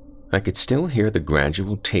 I could still hear the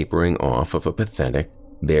gradual tapering off of a pathetic,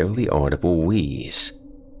 barely audible wheeze.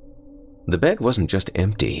 The bed wasn't just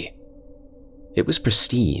empty. It was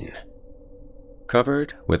pristine,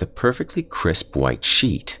 covered with a perfectly crisp white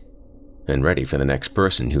sheet, and ready for the next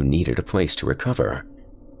person who needed a place to recover.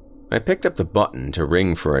 I picked up the button to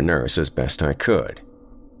ring for a nurse as best I could,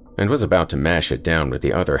 and was about to mash it down with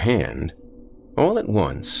the other hand. All at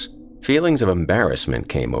once, feelings of embarrassment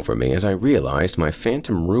came over me as I realized my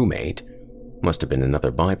phantom roommate must have been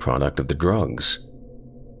another byproduct of the drugs.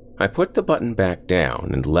 I put the button back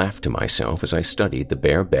down and laughed to myself as I studied the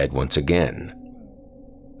bare bed once again.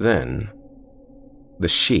 Then, the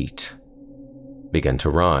sheet began to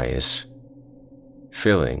rise,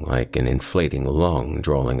 filling like an inflating lung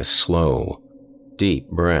drawing a slow, deep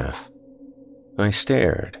breath. I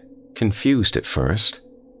stared, confused at first,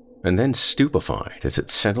 and then stupefied as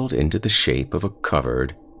it settled into the shape of a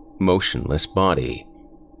covered, motionless body.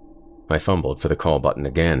 I fumbled for the call button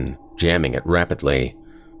again, jamming it rapidly.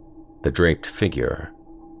 The draped figure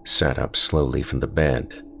sat up slowly from the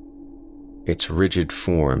bed, its rigid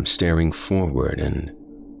form staring forward and,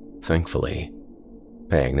 thankfully,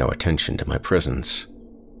 paying no attention to my presence.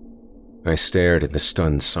 I stared in the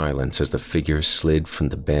stunned silence as the figure slid from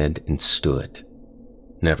the bed and stood,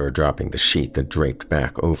 never dropping the sheet that draped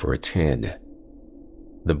back over its head.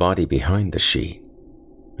 The body behind the sheet,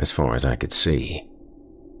 as far as I could see,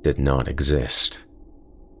 did not exist.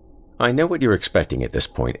 I know what you're expecting at this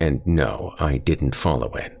point, and no, I didn't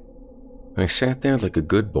follow it. I sat there like a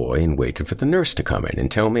good boy and waited for the nurse to come in and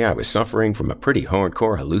tell me I was suffering from a pretty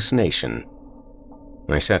hardcore hallucination.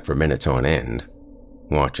 I sat for minutes on end,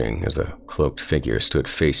 watching as the cloaked figure stood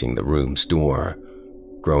facing the room's door,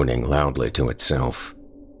 groaning loudly to itself.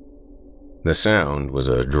 The sound was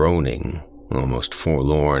a droning, almost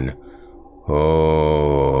forlorn,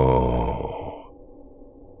 "Oh."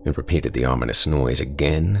 It repeated the ominous noise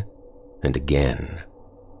again and again,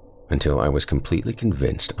 until I was completely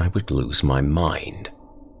convinced I would lose my mind.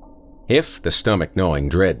 If the stomach-gnawing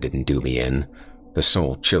dread didn't do me in, the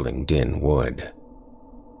soul-chilling din would.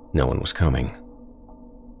 No one was coming.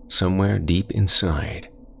 Somewhere deep inside,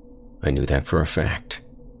 I knew that for a fact.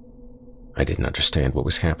 I didn't understand what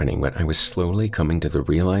was happening, but I was slowly coming to the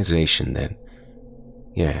realization that,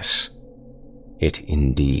 yes, it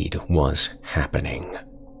indeed was happening.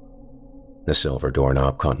 The silver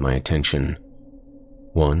doorknob caught my attention.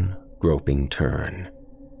 One groping turn,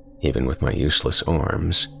 even with my useless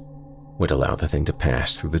arms, would allow the thing to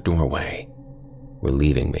pass through the doorway,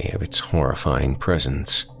 relieving me of its horrifying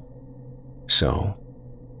presence. So,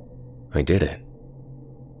 I did it.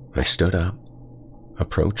 I stood up,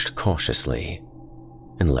 approached cautiously,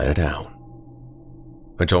 and let it out.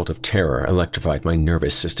 A jolt of terror electrified my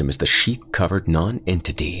nervous system as the sheet-covered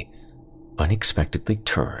non-entity unexpectedly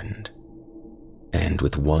turned, and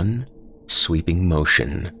with one sweeping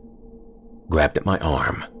motion, grabbed at my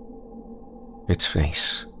arm. Its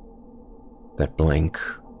face, that blank,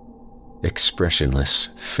 expressionless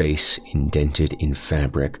face indented in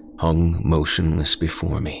fabric, hung motionless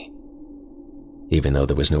before me. Even though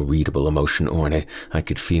there was no readable emotion on it, I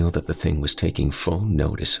could feel that the thing was taking full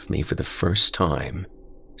notice of me for the first time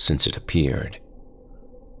since it appeared.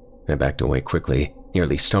 I backed away quickly,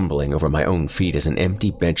 nearly stumbling over my own feet as an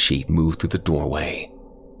empty bedsheet moved through the doorway.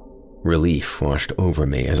 Relief washed over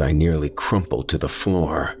me as I nearly crumpled to the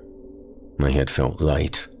floor. My head felt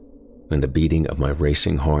light, and the beating of my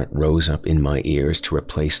racing heart rose up in my ears to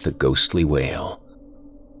replace the ghostly wail.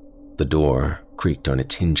 The door creaked on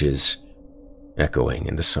its hinges, echoing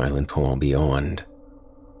in the silent hall beyond.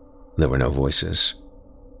 There were no voices,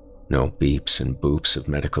 no beeps and boops of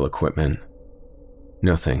medical equipment,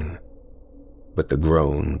 nothing but the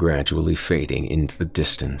groan gradually fading into the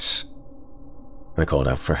distance. I called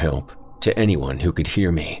out for help to anyone who could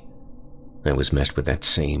hear me. I was met with that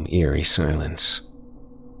same eerie silence.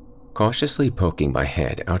 Cautiously poking my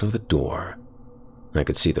head out of the door, I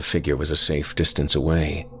could see the figure was a safe distance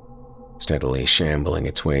away, steadily shambling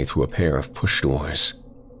its way through a pair of push doors.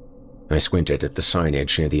 I squinted at the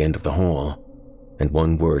signage near the end of the hall, and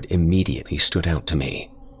one word immediately stood out to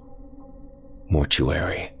me.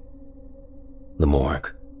 Mortuary. The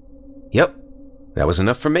morgue. Yep, that was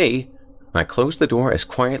enough for me. I closed the door as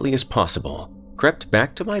quietly as possible, crept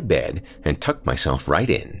back to my bed, and tucked myself right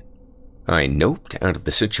in. I noped out of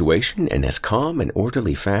the situation in as calm and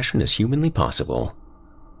orderly fashion as humanly possible.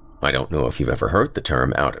 I don't know if you've ever heard the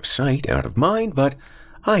term out of sight, out of mind, but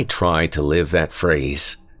I tried to live that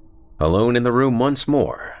phrase. Alone in the room once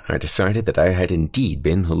more, I decided that I had indeed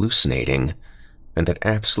been hallucinating, and that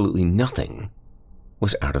absolutely nothing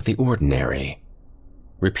was out of the ordinary.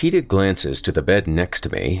 Repeated glances to the bed next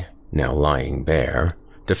to me, now lying bare,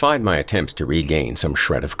 defied my attempts to regain some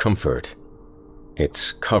shred of comfort.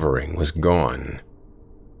 Its covering was gone.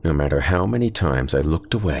 No matter how many times I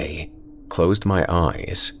looked away, closed my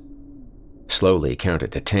eyes, slowly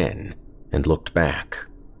counted to 10, and looked back.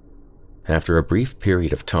 After a brief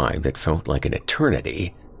period of time that felt like an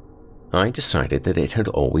eternity, I decided that it had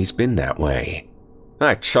always been that way.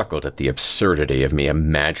 I chuckled at the absurdity of me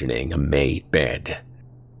imagining a made bed.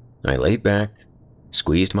 I laid back,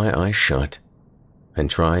 squeezed my eyes shut, and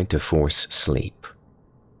tried to force sleep.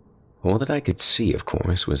 All that I could see, of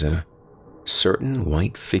course, was a certain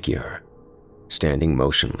white figure standing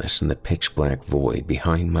motionless in the pitch-black void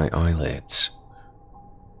behind my eyelids.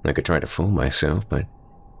 I could try to fool myself, but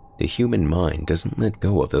the human mind doesn't let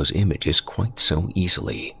go of those images quite so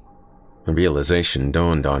easily. A realization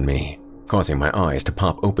dawned on me, causing my eyes to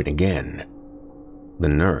pop open again. The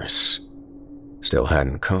nurse still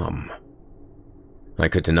hadn't come. I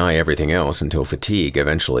could deny everything else until fatigue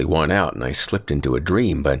eventually won out and I slipped into a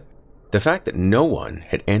dream, but the fact that no one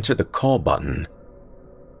had answered the call button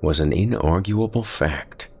was an inarguable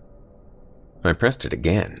fact. I pressed it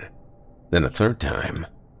again, then a third time.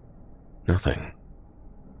 Nothing.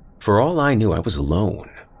 For all I knew, I was alone,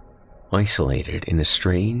 isolated in a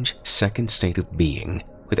strange second state of being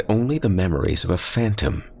with only the memories of a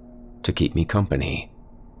phantom to keep me company.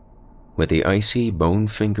 With the icy,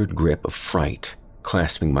 bone-fingered grip of fright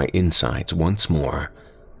clasping my insides once more,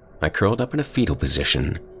 I curled up in a fetal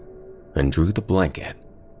position and drew the blanket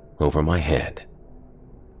over my head.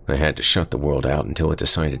 I had to shut the world out until it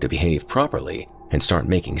decided to behave properly and start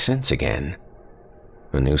making sense again.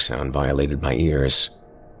 A new sound violated my ears.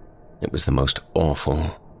 It was the most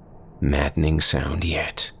awful, maddening sound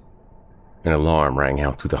yet. An alarm rang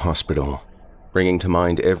out through the hospital, bringing to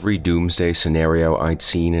mind every doomsday scenario I'd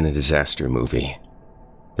seen in a disaster movie.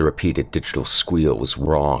 The repeated digital squeal was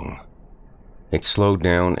wrong. It slowed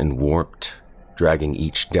down and warped, dragging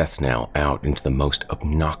each death knell out into the most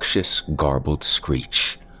obnoxious, garbled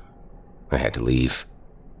screech. I had to leave.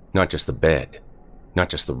 Not just the bed, not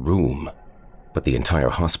just the room, but the entire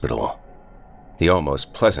hospital. The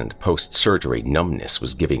almost pleasant post-surgery numbness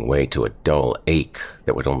was giving way to a dull ache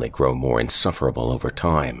that would only grow more insufferable over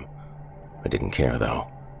time. I didn't care, though.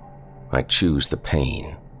 I'd choose the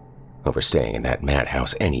pain over staying in that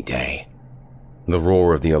madhouse any day. The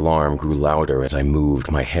roar of the alarm grew louder as I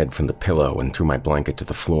moved my head from the pillow and threw my blanket to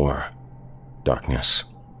the floor. Darkness.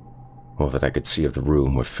 All that I could see of the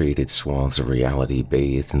room were faded swaths of reality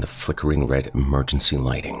bathed in the flickering red emergency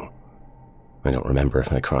lighting. I don't remember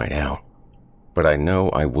if I cried out, but I know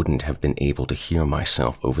I wouldn't have been able to hear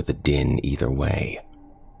myself over the din either way.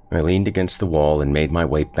 I leaned against the wall and made my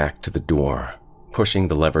way back to the door, pushing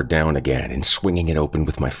the lever down again and swinging it open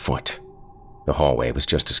with my foot. The hallway was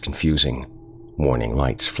just as confusing, warning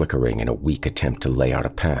lights flickering in a weak attempt to lay out a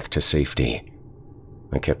path to safety.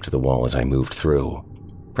 I kept to the wall as I moved through,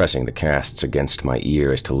 pressing the casts against my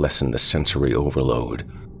ears to lessen the sensory overload.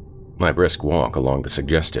 My brisk walk along the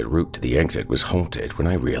suggested route to the exit was halted when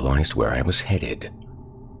I realized where I was headed.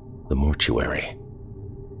 The mortuary.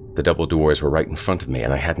 The double doors were right in front of me,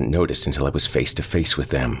 and I hadn't noticed until I was face to face with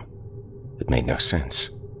them. It made no sense.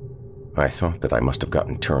 I thought that I must have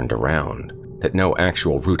gotten turned around, that no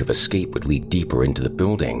actual route of escape would lead deeper into the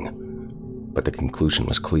building. But the conclusion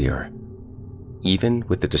was clear. Even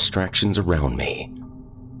with the distractions around me,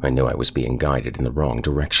 I knew I was being guided in the wrong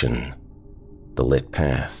direction. The lit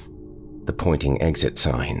path, the pointing exit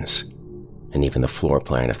signs, and even the floor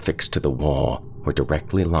plan affixed to the wall were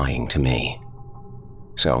directly lying to me.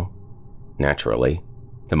 So, naturally,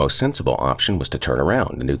 the most sensible option was to turn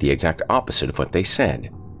around and do the exact opposite of what they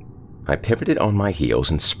said. I pivoted on my heels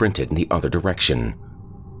and sprinted in the other direction.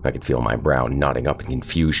 I could feel my brow knotting up in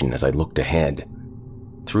confusion as I looked ahead.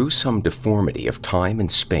 Through some deformity of time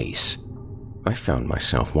and space, I found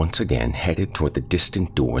myself once again headed toward the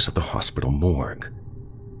distant doors of the hospital morgue.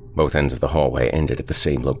 Both ends of the hallway ended at the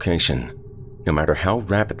same location. No matter how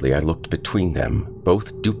rapidly I looked between them,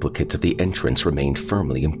 both duplicates of the entrance remained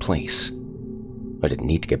firmly in place. I didn't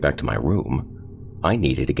need to get back to my room. I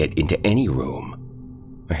needed to get into any room.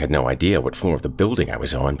 I had no idea what floor of the building I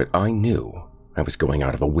was on, but I knew I was going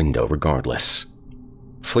out of a window regardless.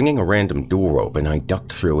 Flinging a random door open, I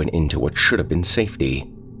ducked through and into what should have been safety.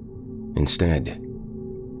 Instead,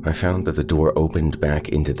 I found that the door opened back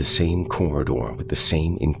into the same corridor with the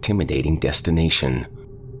same intimidating destination.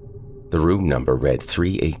 The room number read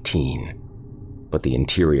 318, but the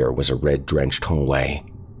interior was a red-drenched hallway.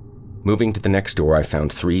 Moving to the next door, I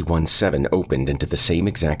found 317 opened into the same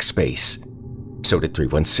exact space. So did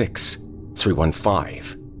 316,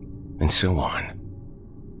 315, and so on.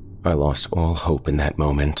 I lost all hope in that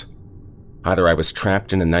moment. Either I was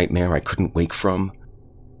trapped in a nightmare I couldn't wake from,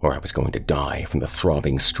 or I was going to die from the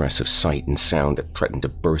throbbing stress of sight and sound that threatened to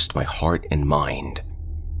burst my heart and mind.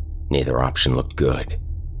 Neither option looked good.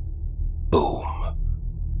 Boom.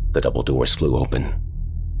 The double doors flew open,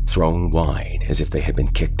 thrown wide as if they had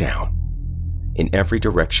been kicked out. In every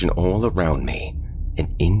direction all around me,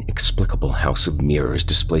 an inexplicable house of mirrors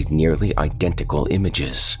displayed nearly identical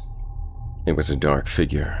images. It was a dark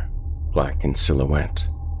figure, black in silhouette,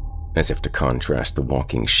 as if to contrast the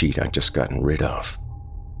walking sheet I'd just gotten rid of.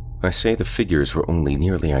 I say the figures were only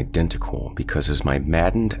nearly identical because as my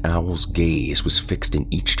maddened owl's gaze was fixed in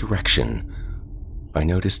each direction, I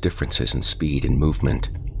noticed differences in speed and movement.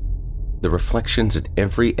 The reflections at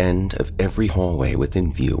every end of every hallway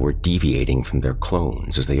within view were deviating from their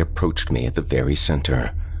clones as they approached me at the very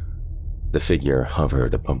center. The figure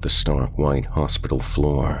hovered above the stark white hospital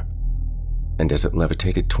floor, and as it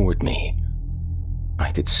levitated toward me,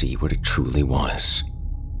 I could see what it truly was.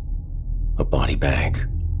 A body bag.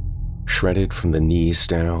 Shredded from the knees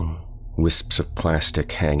down, wisps of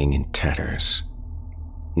plastic hanging in tatters.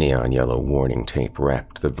 Neon yellow warning tape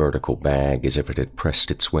wrapped the vertical bag as if it had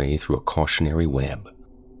pressed its way through a cautionary web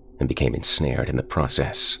and became ensnared in the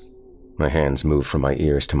process. My hands moved from my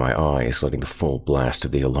ears to my eyes, letting the full blast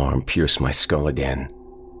of the alarm pierce my skull again.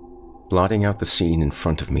 Blotting out the scene in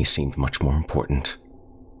front of me seemed much more important.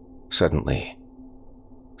 Suddenly,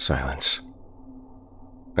 silence.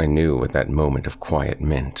 I knew what that moment of quiet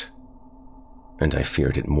meant, and I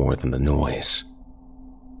feared it more than the noise.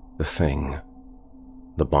 The thing,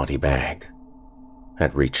 the body bag,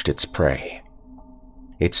 had reached its prey.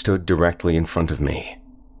 It stood directly in front of me.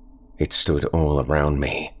 It stood all around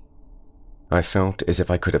me. I felt as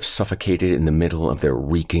if I could have suffocated in the middle of their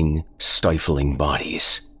reeking, stifling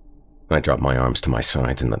bodies. I dropped my arms to my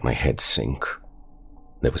sides and let my head sink.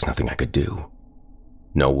 There was nothing I could do.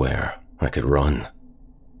 Nowhere I could run.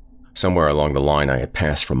 Somewhere along the line I had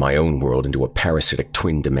passed from my own world into a parasitic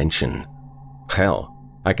twin dimension. Hell,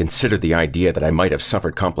 I considered the idea that I might have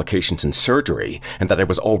suffered complications in surgery and that I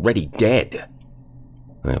was already dead.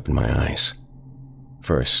 I opened my eyes,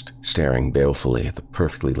 first staring balefully at the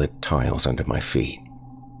perfectly lit tiles under my feet,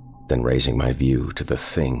 then raising my view to the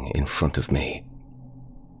thing in front of me.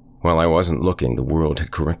 While I wasn't looking, the world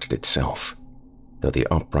had corrected itself, though the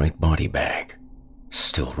upright body bag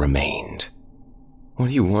still remained. "What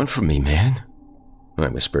do you want from me, man?" I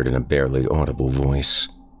whispered in a barely audible voice.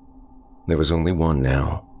 There was only one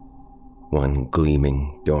now, one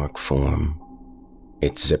gleaming, dark form,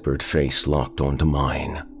 its zippered face locked onto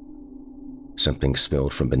mine. Something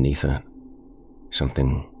spilled from beneath it,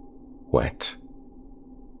 something wet,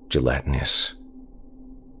 gelatinous,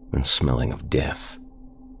 and smelling of death.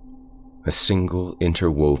 A single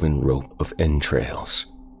interwoven rope of entrails.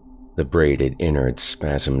 The braided innards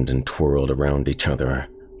spasmed and twirled around each other,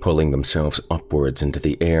 pulling themselves upwards into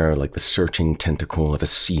the air like the searching tentacle of a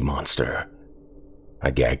sea monster.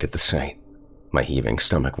 I gagged at the sight, my heaving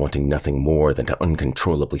stomach wanting nothing more than to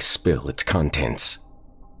uncontrollably spill its contents.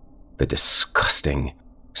 The disgusting,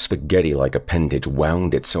 spaghetti-like appendage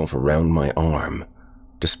wound itself around my arm.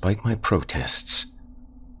 Despite my protests,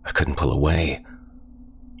 I couldn't pull away.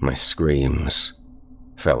 My screams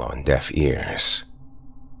fell on deaf ears.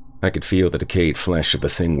 I could feel the decayed flesh of the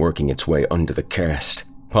thing working its way under the cast,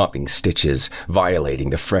 popping stitches, violating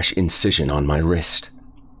the fresh incision on my wrist.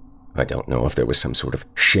 I don't know if there was some sort of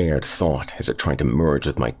shared thought as it tried to merge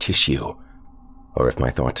with my tissue, or if my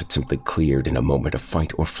thoughts had simply cleared in a moment of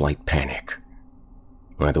fight or flight panic.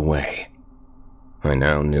 Either way, I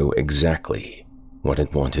now knew exactly what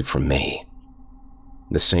it wanted from me.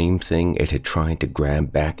 The same thing it had tried to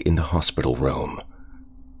grab back in the hospital room.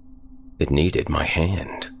 It needed my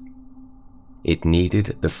hand. It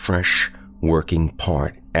needed the fresh, working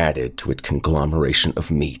part added to its conglomeration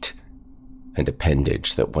of meat, an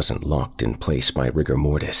appendage that wasn't locked in place by rigor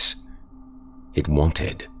mortis. It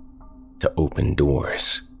wanted to open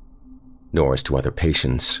doors. Doors to other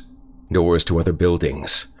patients. Doors to other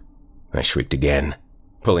buildings. I shrieked again,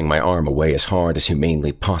 pulling my arm away as hard as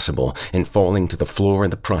humanely possible and falling to the floor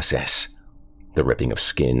in the process. The ripping of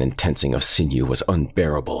skin and tensing of sinew was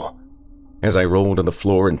unbearable. As I rolled on the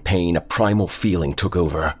floor in pain, a primal feeling took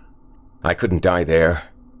over. I couldn't die there.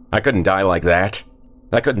 I couldn't die like that.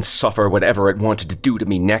 I couldn't suffer whatever it wanted to do to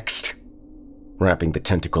me next. Wrapping the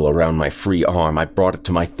tentacle around my free arm, I brought it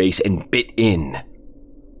to my face and bit in.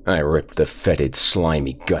 I ripped the fetid,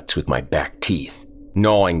 slimy guts with my back teeth,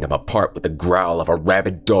 gnawing them apart with the growl of a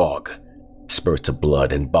rabid dog. Spurts of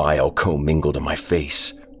blood and bile commingled on my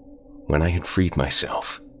face. When I had freed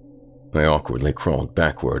myself, I awkwardly crawled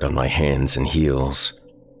backward on my hands and heels.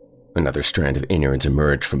 Another strand of innards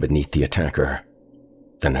emerged from beneath the attacker.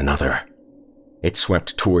 Then another. It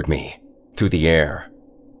swept toward me, through the air,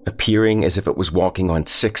 appearing as if it was walking on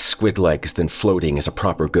 6 squid legs, then floating as a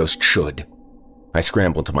proper ghost should. I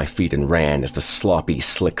scrambled to my feet and ran as the sloppy,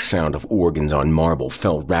 slick sound of organs on marble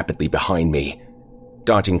fell rapidly behind me.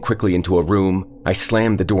 Dodging quickly into a room, I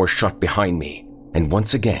slammed the door shut behind me, and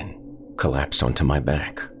once again collapsed onto my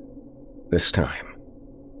back. This time,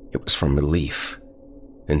 it was from relief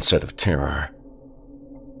instead of terror.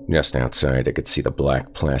 Just outside, I could see the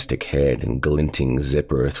black plastic head and glinting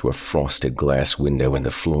zipper through a frosted glass window in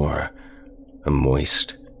the floor. A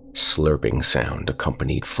moist, slurping sound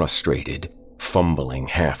accompanied frustrated, fumbling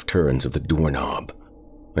half-turns of the doorknob.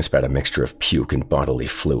 I spat a mixture of puke and bodily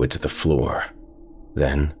fluids at the floor.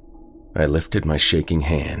 Then, I lifted my shaking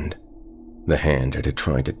hand, the hand it had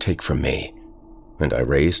tried to take from me, and I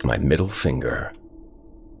raised my middle finger.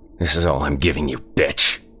 "This is all I'm giving you,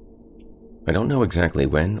 bitch!" I don't know exactly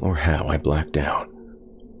when or how I blacked out.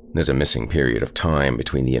 There's a missing period of time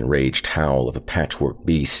between the enraged howl of the patchwork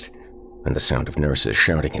beast and the sound of nurses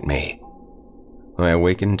shouting at me. I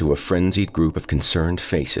awakened to a frenzied group of concerned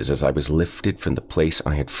faces as I was lifted from the place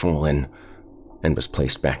I had fallen and was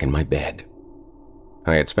placed back in my bed.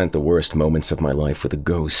 I had spent the worst moments of my life with a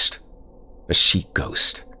ghost, a sheet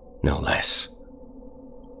ghost, no less.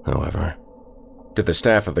 However, to the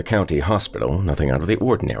staff of the county hospital, nothing out of the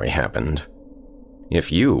ordinary happened.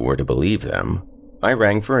 If you were to believe them, I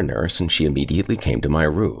rang for a nurse and she immediately came to my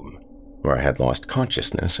room, where I had lost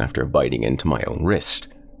consciousness after biting into my own wrist.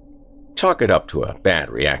 Chalk it up to a bad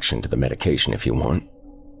reaction to the medication if you want,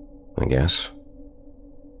 I guess.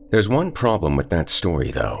 There's one problem with that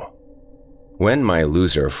story, though. When my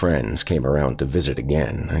loser friends came around to visit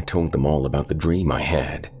again, I told them all about the dream I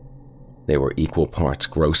had. They were equal parts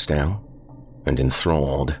grossed out and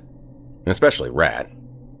enthralled. Especially Rat,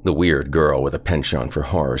 the weird girl with a penchant for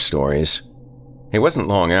horror stories. It wasn't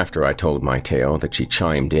long after I told my tale that she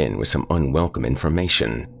chimed in with some unwelcome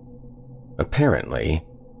information. Apparently,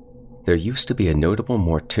 There used to be a notable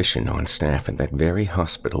mortician on staff at that very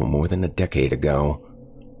hospital more than a decade ago.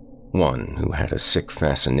 One who had a sick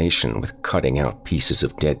fascination with cutting out pieces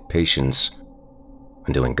of dead patients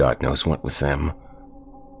and doing God knows what with them.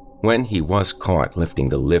 When he was caught lifting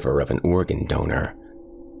the liver of an organ donor,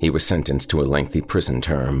 he was sentenced to a lengthy prison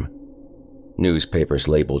term. Newspapers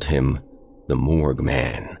labeled him the Morgue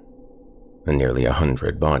Man, and nearly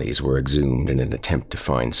 100 bodies were exhumed in an attempt to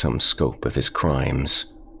find some scope of his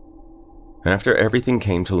crimes. After everything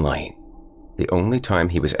came to light, the only time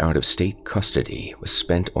he was out of state custody was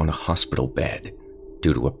spent on a hospital bed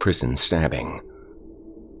due to a prison stabbing.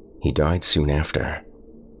 He died soon after.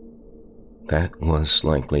 That was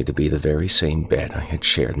likely to be the very same bed I had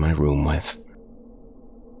shared my room with.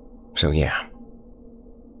 So yeah,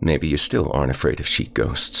 maybe you still aren't afraid of sheet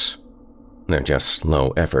ghosts. They're just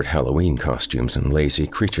low-effort Halloween costumes and lazy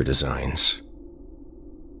creature designs.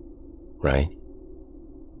 Right?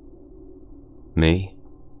 Me?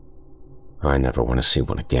 I never want to see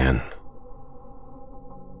one again.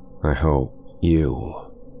 I hope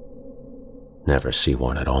you never see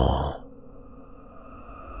one at all.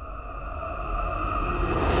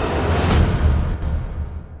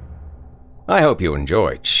 I hope you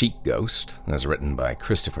enjoyed Sheet Ghost, as written by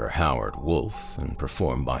Christopher Howard Wolfe and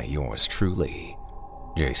performed by yours truly,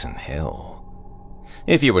 Jason Hill.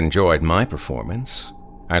 If you enjoyed my performance,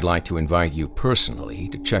 I'd like to invite you personally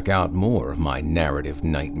to check out more of my narrative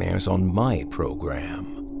nightmares on my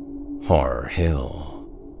program, Horror Hill,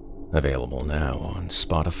 available now on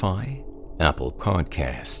Spotify, Apple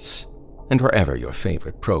Podcasts, and wherever your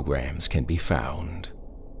favorite programs can be found,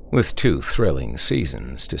 with 2 thrilling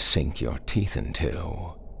seasons to sink your teeth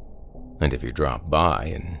into. And if you drop by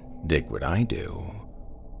and dig what I do,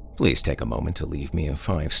 please take a moment to leave me a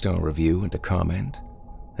 5-star review and a comment,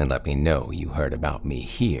 and let me know you heard about me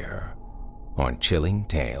here on Chilling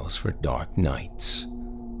Tales for Dark Nights.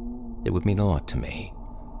 It would mean a lot to me.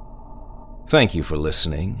 Thank you for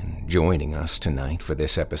listening and joining us tonight for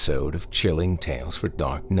this episode of Chilling Tales for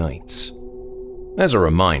Dark Nights. As a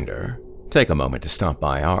reminder, take a moment to stop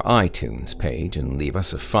by our iTunes page and leave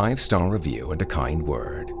us a 5-star review and a kind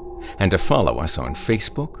word, and to follow us on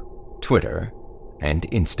Facebook, Twitter, and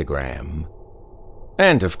Instagram.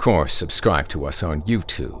 And of course, subscribe to us on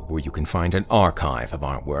YouTube, where you can find an archive of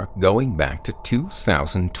our work going back to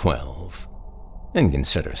 2012. And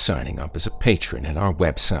consider signing up as a patron at our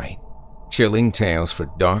website,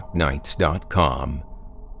 chillingtalesfordarknights.com,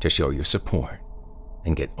 to show your support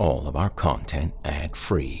and get all of our content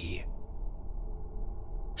ad-free.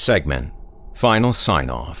 Segment Final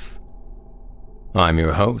Sign-Off. I'm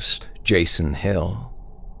your host, Jason Hill,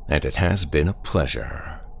 and it has been a pleasure.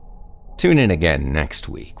 Tune in again next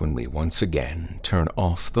week when we once again turn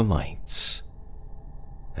off the lights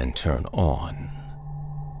and turn on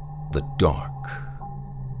the dark.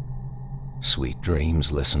 Sweet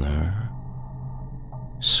dreams, listener.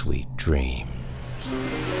 Sweet dreams.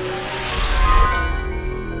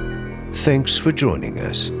 Thanks for joining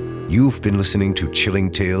us. You've been listening to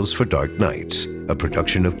Chilling Tales for Dark Nights, a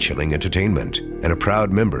production of Chilling Entertainment and a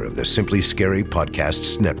proud member of the Simply Scary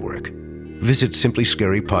Podcasts Network. Visit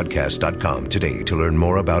simplyscarypodcast.com today to learn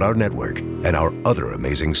more about our network and our other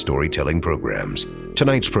amazing storytelling programs.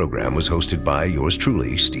 Tonight's program was hosted by yours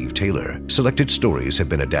truly, Steve Taylor. Selected stories have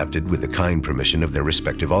been adapted with the kind permission of their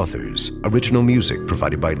respective authors. Original music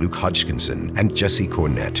provided by Luke Hodgkinson and Jesse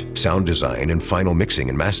Cornett. Sound design and final mixing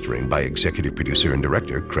and mastering by executive producer and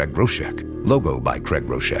director Craig Roshek. Logo by Craig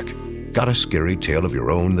Roshek. Got a scary tale of your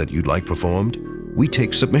own that you'd like performed? We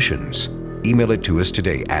take submissions. Email it to us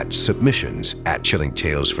today at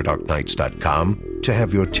submissions@chillingtalesfordarknights.com to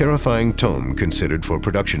have your terrifying tome considered for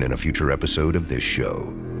production in a future episode of this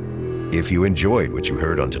show. If you enjoyed what you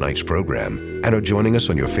heard on tonight's program and are joining us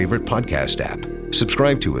on your favorite podcast app,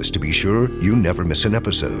 subscribe to us to be sure you never miss an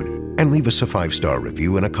episode, and leave us a 5-star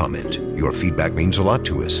review and a comment. Your feedback means a lot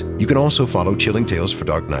to us. You can also follow Chilling Tales for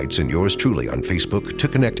Dark Nights and yours truly on Facebook to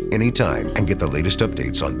connect anytime and get the latest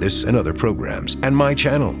updates on this and other programs and my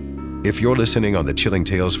channel. If you're listening on the Chilling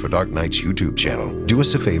Tales for Dark Nights YouTube channel, do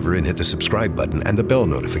us a favor and hit the subscribe button and the bell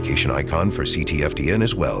notification icon for CTFDN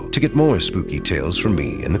as well to get more spooky tales from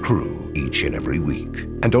me and the crew each and every week.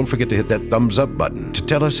 And don't forget to hit that thumbs up button to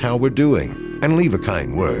tell us how we're doing and leave a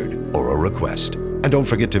kind word or a request. And don't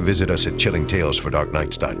forget to visit us at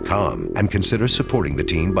chillingtalesfordarknights.com and consider supporting the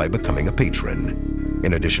team by becoming a patron.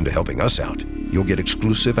 In addition to helping us out, you'll get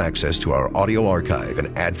exclusive access to our audio archive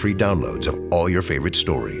and ad-free downloads of all your favorite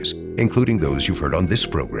stories, including those you've heard on this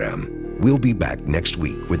program. We'll be back next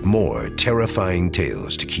week with more terrifying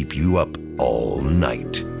tales to keep you up all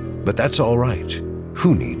night. But that's all right.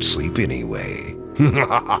 Who needs sleep anyway? Angie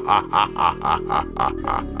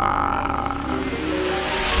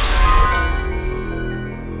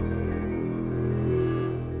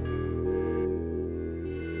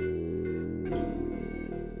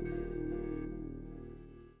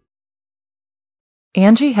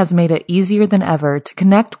has made it easier than ever to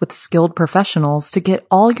connect with skilled professionals to get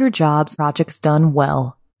all your jobs projects done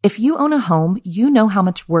well. If you own a home, you know how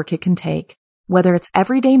much work it can take, whether it's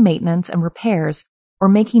everyday maintenance and repairs or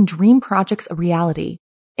making dream projects a reality.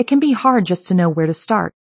 It can be hard just to know where to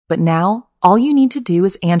start, but now all you need to do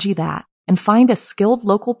is Angie that and find a skilled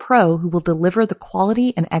local pro who will deliver the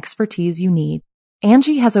quality and expertise you need.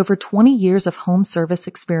 Angie has over 20 years of home service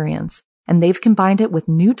experience, and they've combined it with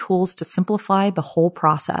new tools to simplify the whole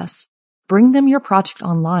process. Bring them your project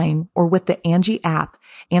online or with the Angie app,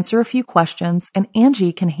 answer a few questions, and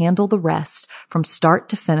Angie can handle the rest from start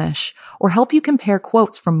to finish, or help you compare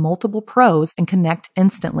quotes from multiple pros and connect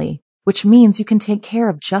instantly, which means you can take care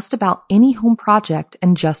of just about any home project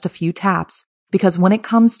in just a few taps. Because when it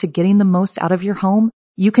comes to getting the most out of your home,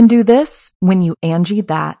 you can do this when you Angie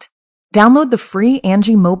that. Download the free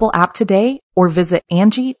Angie mobile app today or visit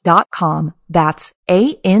Angie.com. That's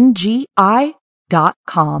ANGI.com.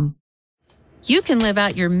 You can live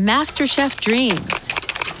out your MasterChef dreams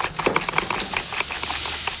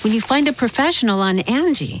when you find a professional on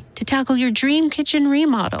Angie to tackle your dream kitchen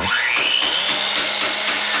remodel.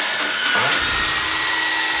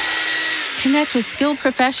 Connect with skilled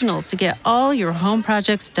professionals to get all your home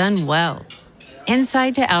projects done well.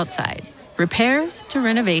 Inside to outside, repairs to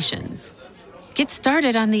renovations. Get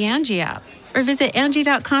started on the Angie app or visit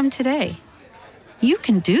Angie.com today. You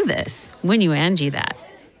can do this when you Angie that.